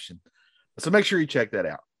 There's an option. So make sure you check that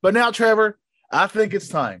out. But now, Trevor, I think it's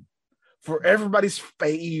time for everybody's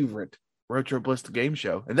favorite Retro Bliss game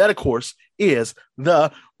show. And that, of course, is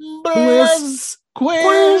the Bliss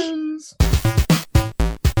Quiz.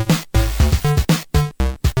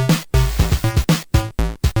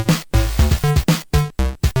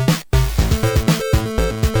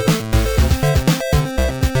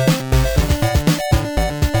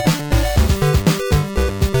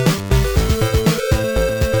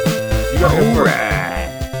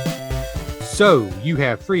 So you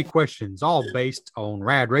have 3 questions, all based on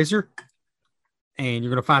Rad Racer, and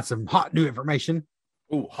you're going to find some hot new information.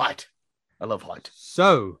 Ooh, hot. I love hot.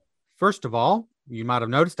 So, first of all, you might have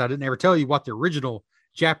noticed I didn't ever tell you what the original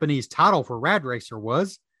Japanese title for Rad Racer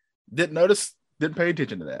was. Didn't notice, didn't pay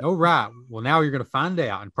attention to that. Oh, right. Well, now you're going to find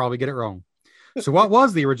out and probably get it wrong. So what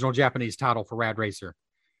was the original Japanese title for Rad Racer?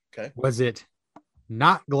 Okay. Was it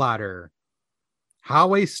Knot Glider,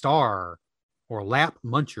 Highway Star, or Lap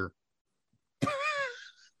Muncher?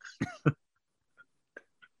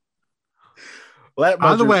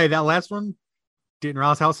 By the way, that last one, didn't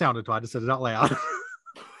realize how it sounded until I just said it out loud.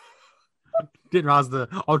 Didn't realize the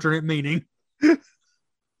alternate meaning.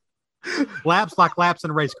 Laps like laps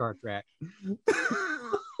in a race car track.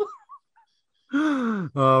 We're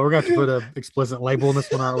going to have to put an explicit label on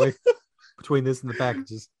this one, aren't we? Between this and the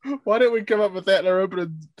packages. Why didn't we come up with that in our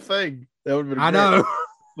opening thing? That would have been I know.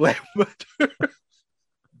 Lamp Muncher.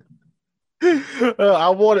 I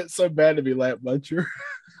want it so bad to be Lamp Muncher.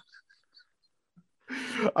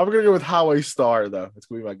 I'm going to go with Highway Star, though. That's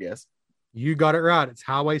going to be my guess. You got it right. It's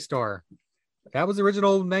Highway Star. That was the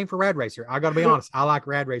original name for Rad Racer. I got to be honest. I like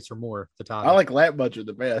Rad Racer more. The title. I like Lamp Muncher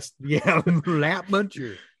the best. Yeah, Lap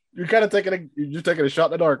Muncher. You're kind of taking a shot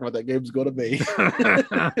in the dark what that game's going to be.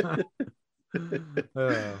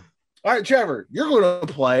 All right, Trevor, you're going to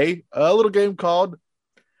play a little game called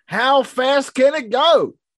How Fast Can It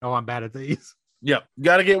Go? Oh, I'm bad at these. Yep.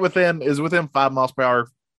 Got to get within 5 miles per hour.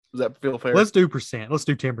 Does that feel fair? Let's do percent. Let's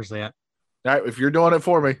do 10%. All right. If you're doing it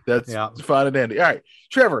for me, that's Yeah. fine and dandy. All right,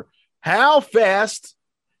 Trevor, how fast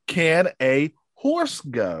can a horse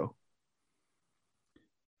go?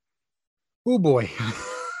 Oh boy.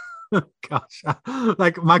 Gosh.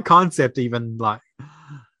 Like my concept even like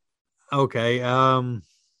okay.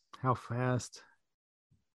 How fast?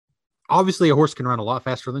 Obviously a horse can run a lot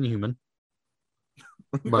faster than a human,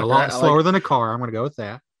 but a lot slower than a car. I'm gonna go with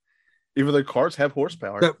that. Even though cars have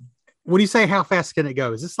horsepower. So, when you say how fast can it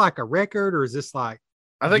go? Is this like a record or is this like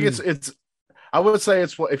I think it's I would say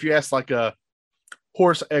it's what if you ask like a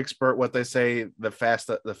horse expert what they say the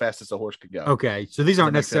fastest a horse could go. okay? So these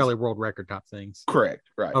aren't that make necessarily world record type things. Correct.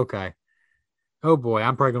 Right. Okay. Oh boy,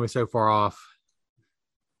 I'm probably gonna be so far off,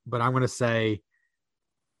 but I'm gonna say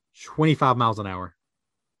 25 miles an hour.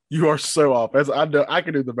 You are so off. I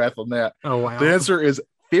can do the math on that. Oh wow. The answer is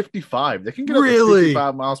 55. They can get up to Really?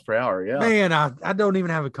 55 miles per hour. Yeah. Man, I don't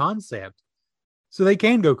even have a concept. So they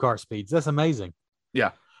can go car speeds. That's amazing.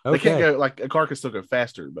 Yeah. Okay. They can't go like a car can still go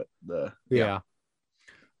faster, but Yeah.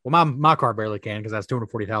 Well, my car barely can because that's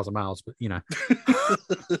 240,000 miles, but you know.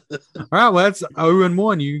 All right, well, that's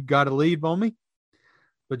 0-1. You got a lead on me.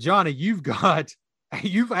 But Johnny, you've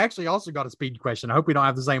actually also got a speed question. I hope we don't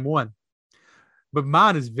have the same one. But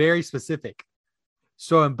mine is very specific.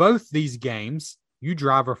 So in both these games, you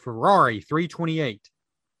drive a Ferrari 328,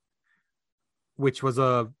 which was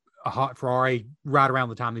a hot Ferrari right around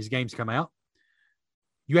the time these games come out.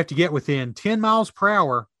 You have to get within 10 miles per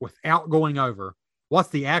hour without going over. What's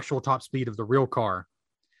the actual top speed of the real car?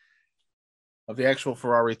 Of the actual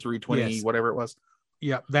Ferrari 320, Yes. whatever it was.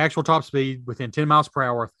 Yeah, the actual top speed within 10 miles per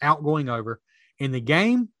hour without going over. In the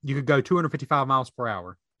game, you could go 255 miles per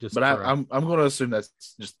hour. But I'm going to assume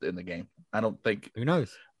that's just in the game. Who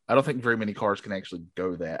knows? I don't think very many cars can actually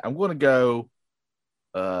go that. I'm going to go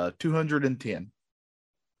 210.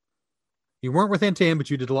 You weren't within 10, but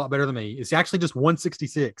you did a lot better than me. It's actually just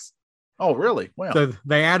 166. Oh, really? Wow. So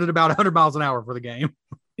they added about 100 miles an hour for the game.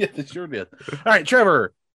 Yeah, they sure did. All right,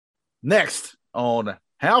 Trevor. Next on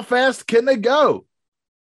how fast can they go?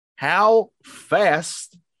 How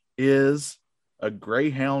fast is a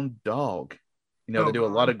greyhound dog? You know, they do a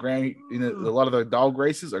lot of a lot of the dog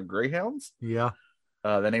races are greyhounds. Yeah.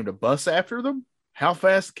 They named a bus after them. How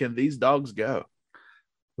fast can these dogs go?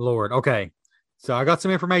 Lord. Okay. So I got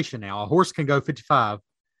some information now. A horse can go 55.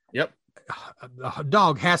 Yep. A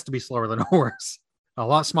dog has to be slower than a horse. A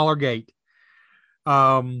lot smaller gait.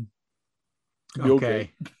 Okay.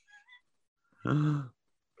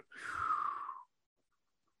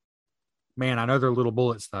 Man, I know they're little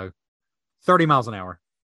bullets though. 30 miles an hour.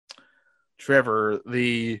 Trevor,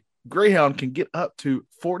 the greyhound can get up to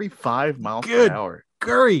 45 miles Good per hour.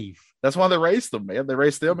 Grief. That's why they race them, man. They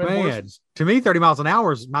race them and Man, horses. to me, 30 miles an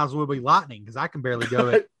hour might as well be lightning because I can barely go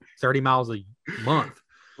at 30 miles a month.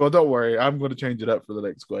 Well, don't worry. I'm going to change it up for the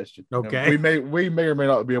next question. Okay. We may or may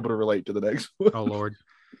not be able to relate to the next one. Oh, Lord.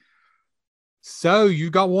 So you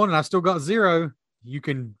got one and I still got 0. You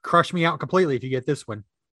can crush me out completely if you get this one.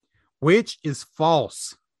 Which is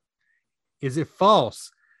false? Is it false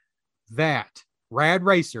that Rad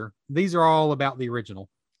Racer, these are all about the original.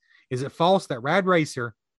 Is it false that Rad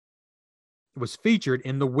Racer was featured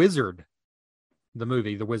in The Wizard, the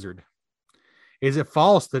movie, The Wizard? Is it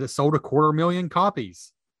false that it sold 250,000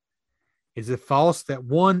 copies? Is it false that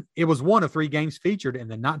it was one of 3 games featured in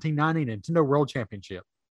the 1990 Nintendo World Championship?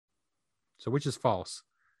 So which is false?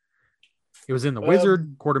 It was in The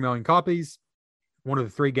Wizard, 250,000 copies, one of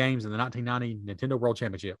the 3 games in the 1990 Nintendo World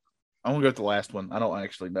Championship. I'm going to go with the last one. I don't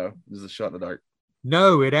actually know. This is a shot in the dark.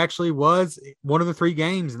 No, it actually was one of the 3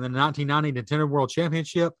 games in the 1990 Nintendo World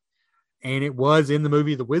Championship, and it was in the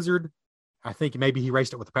movie The Wizard. I think maybe he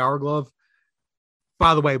raced it with a Power Glove.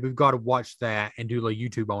 By the way, we've got to watch that and do a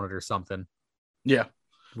YouTube on it or something. Yeah.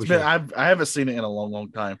 I haven't seen it in a long,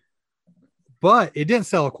 long time. But it didn't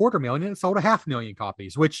sell 250,000. It sold 500,000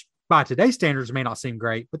 copies, which by today's standards may not seem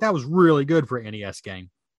great, but that was really good for an NES game.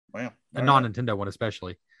 Wow. A non-Nintendo one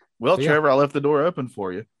especially. Well, So, Trevor, I left the door open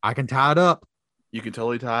for you. I can tie it up. You can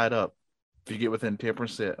totally tie it up if you get within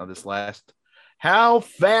 10% on this last. How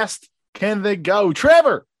fast can they go?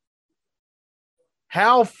 Trevor,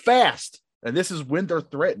 how fast? And this is when they're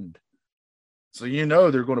threatened. So you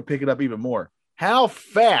know they're going to pick it up even more. How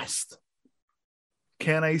fast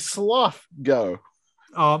can a sloth go?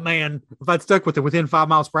 Oh, man. If I'd stuck with it within 5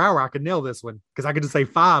 miles per hour, I could nail this one because I could just say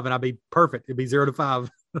 5 and I'd be perfect. It'd be 0 to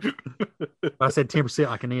 5. But I said 10%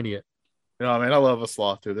 like an idiot. No, I mean, I love a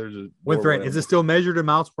sloth too. There's a When threatened, is it still measured in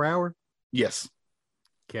miles per hour? Yes.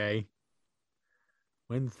 Okay.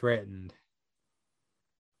 When threatened,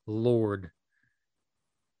 Lord,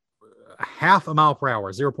 half a mile per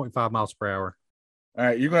hour, 0.5 miles per hour. All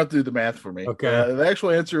right, you're going to have to do the math for me. Okay. The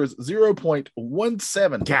actual answer is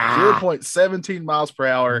 0.17, God. 0.17 miles per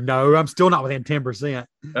hour. No, I'm still not within 10%.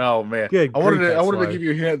 Oh man, Good I wanted grief, to that's to low. give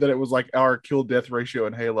you a hint that it was like our kill death ratio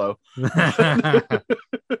in Halo,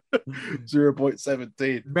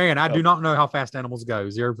 0.17. Man, I do not know how fast animals go.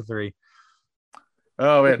 0 for 3.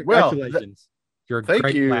 Oh man, well, Congratulations. You're a thank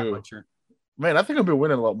great you. lap muncher. man, I think I've been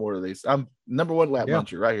winning a lot more of these. I'm number one lap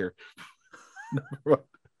muncher right here.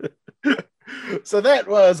 So that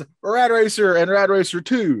was Rad Racer and Rad Racer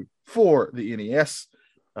 2 for the NES.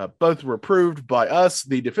 Both were approved by us,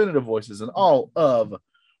 the definitive voices in all of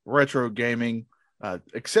retro gaming,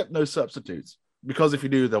 except no substitutes. Because if you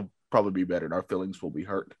do, they'll probably be better and our feelings will be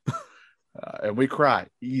hurt. And we cry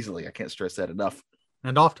easily. I can't stress that enough.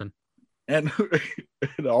 And often. And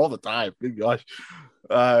all the time. Good gosh.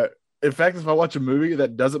 In fact, if I watch a movie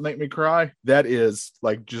that doesn't make me cry, that is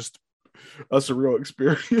like just a surreal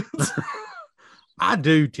experience. I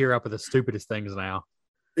do tear up at the stupidest things now.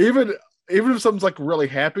 Even if something's like really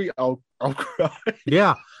happy, I'll cry.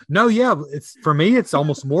 Yeah. No, yeah. It's for me, it's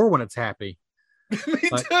almost more when it's happy. Me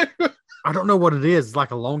Like- too. I don't know what it is. It's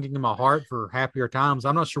like a longing in my heart for happier times.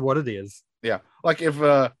 I'm not sure what it is. Yeah, like if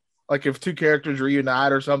two characters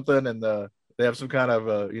reunite or something, and they have some kind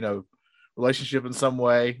of relationship in some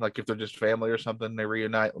way, like if they're just family or something, they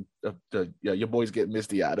reunite. Your boys get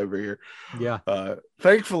misty eyed over here. Yeah.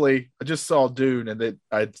 Thankfully, I just saw Dune, and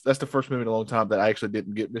that's the first movie in a long time that I actually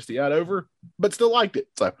didn't get misty eyed over, but still liked it.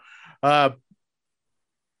 So,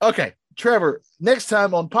 okay, Trevor. Next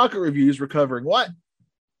time on Pocket Reviews, we're covering what?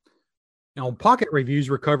 On Pocket Reviews,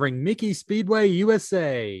 we're covering Mickey Speedway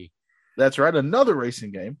USA. That's right, another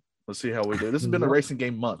racing game. Let's see how we do. This has been a racing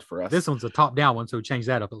game month for us. This one's a top-down one, so we change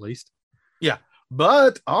that up at least. Yeah.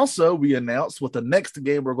 But also, we announced what the next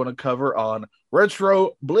game we're going to cover on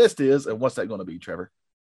Retro Bliss is. And what's that going to be, Trevor?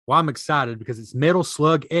 Well, I'm excited because it's Metal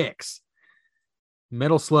Slug X.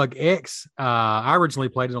 Metal Slug X. I originally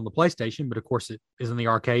played it on the PlayStation, but of course it is in the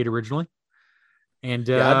arcade originally. And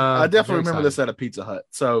I definitely very remember excited. this at a Pizza Hut.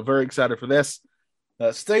 So very excited for this.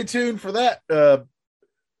 Stay tuned for that. For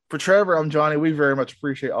Trevor, I'm Johnny. We very much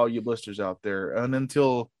appreciate all you listeners out there. And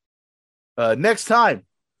until next time,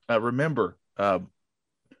 remember,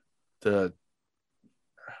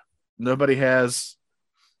 nobody has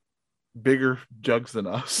bigger jugs than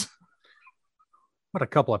us. What a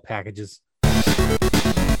couple of packages.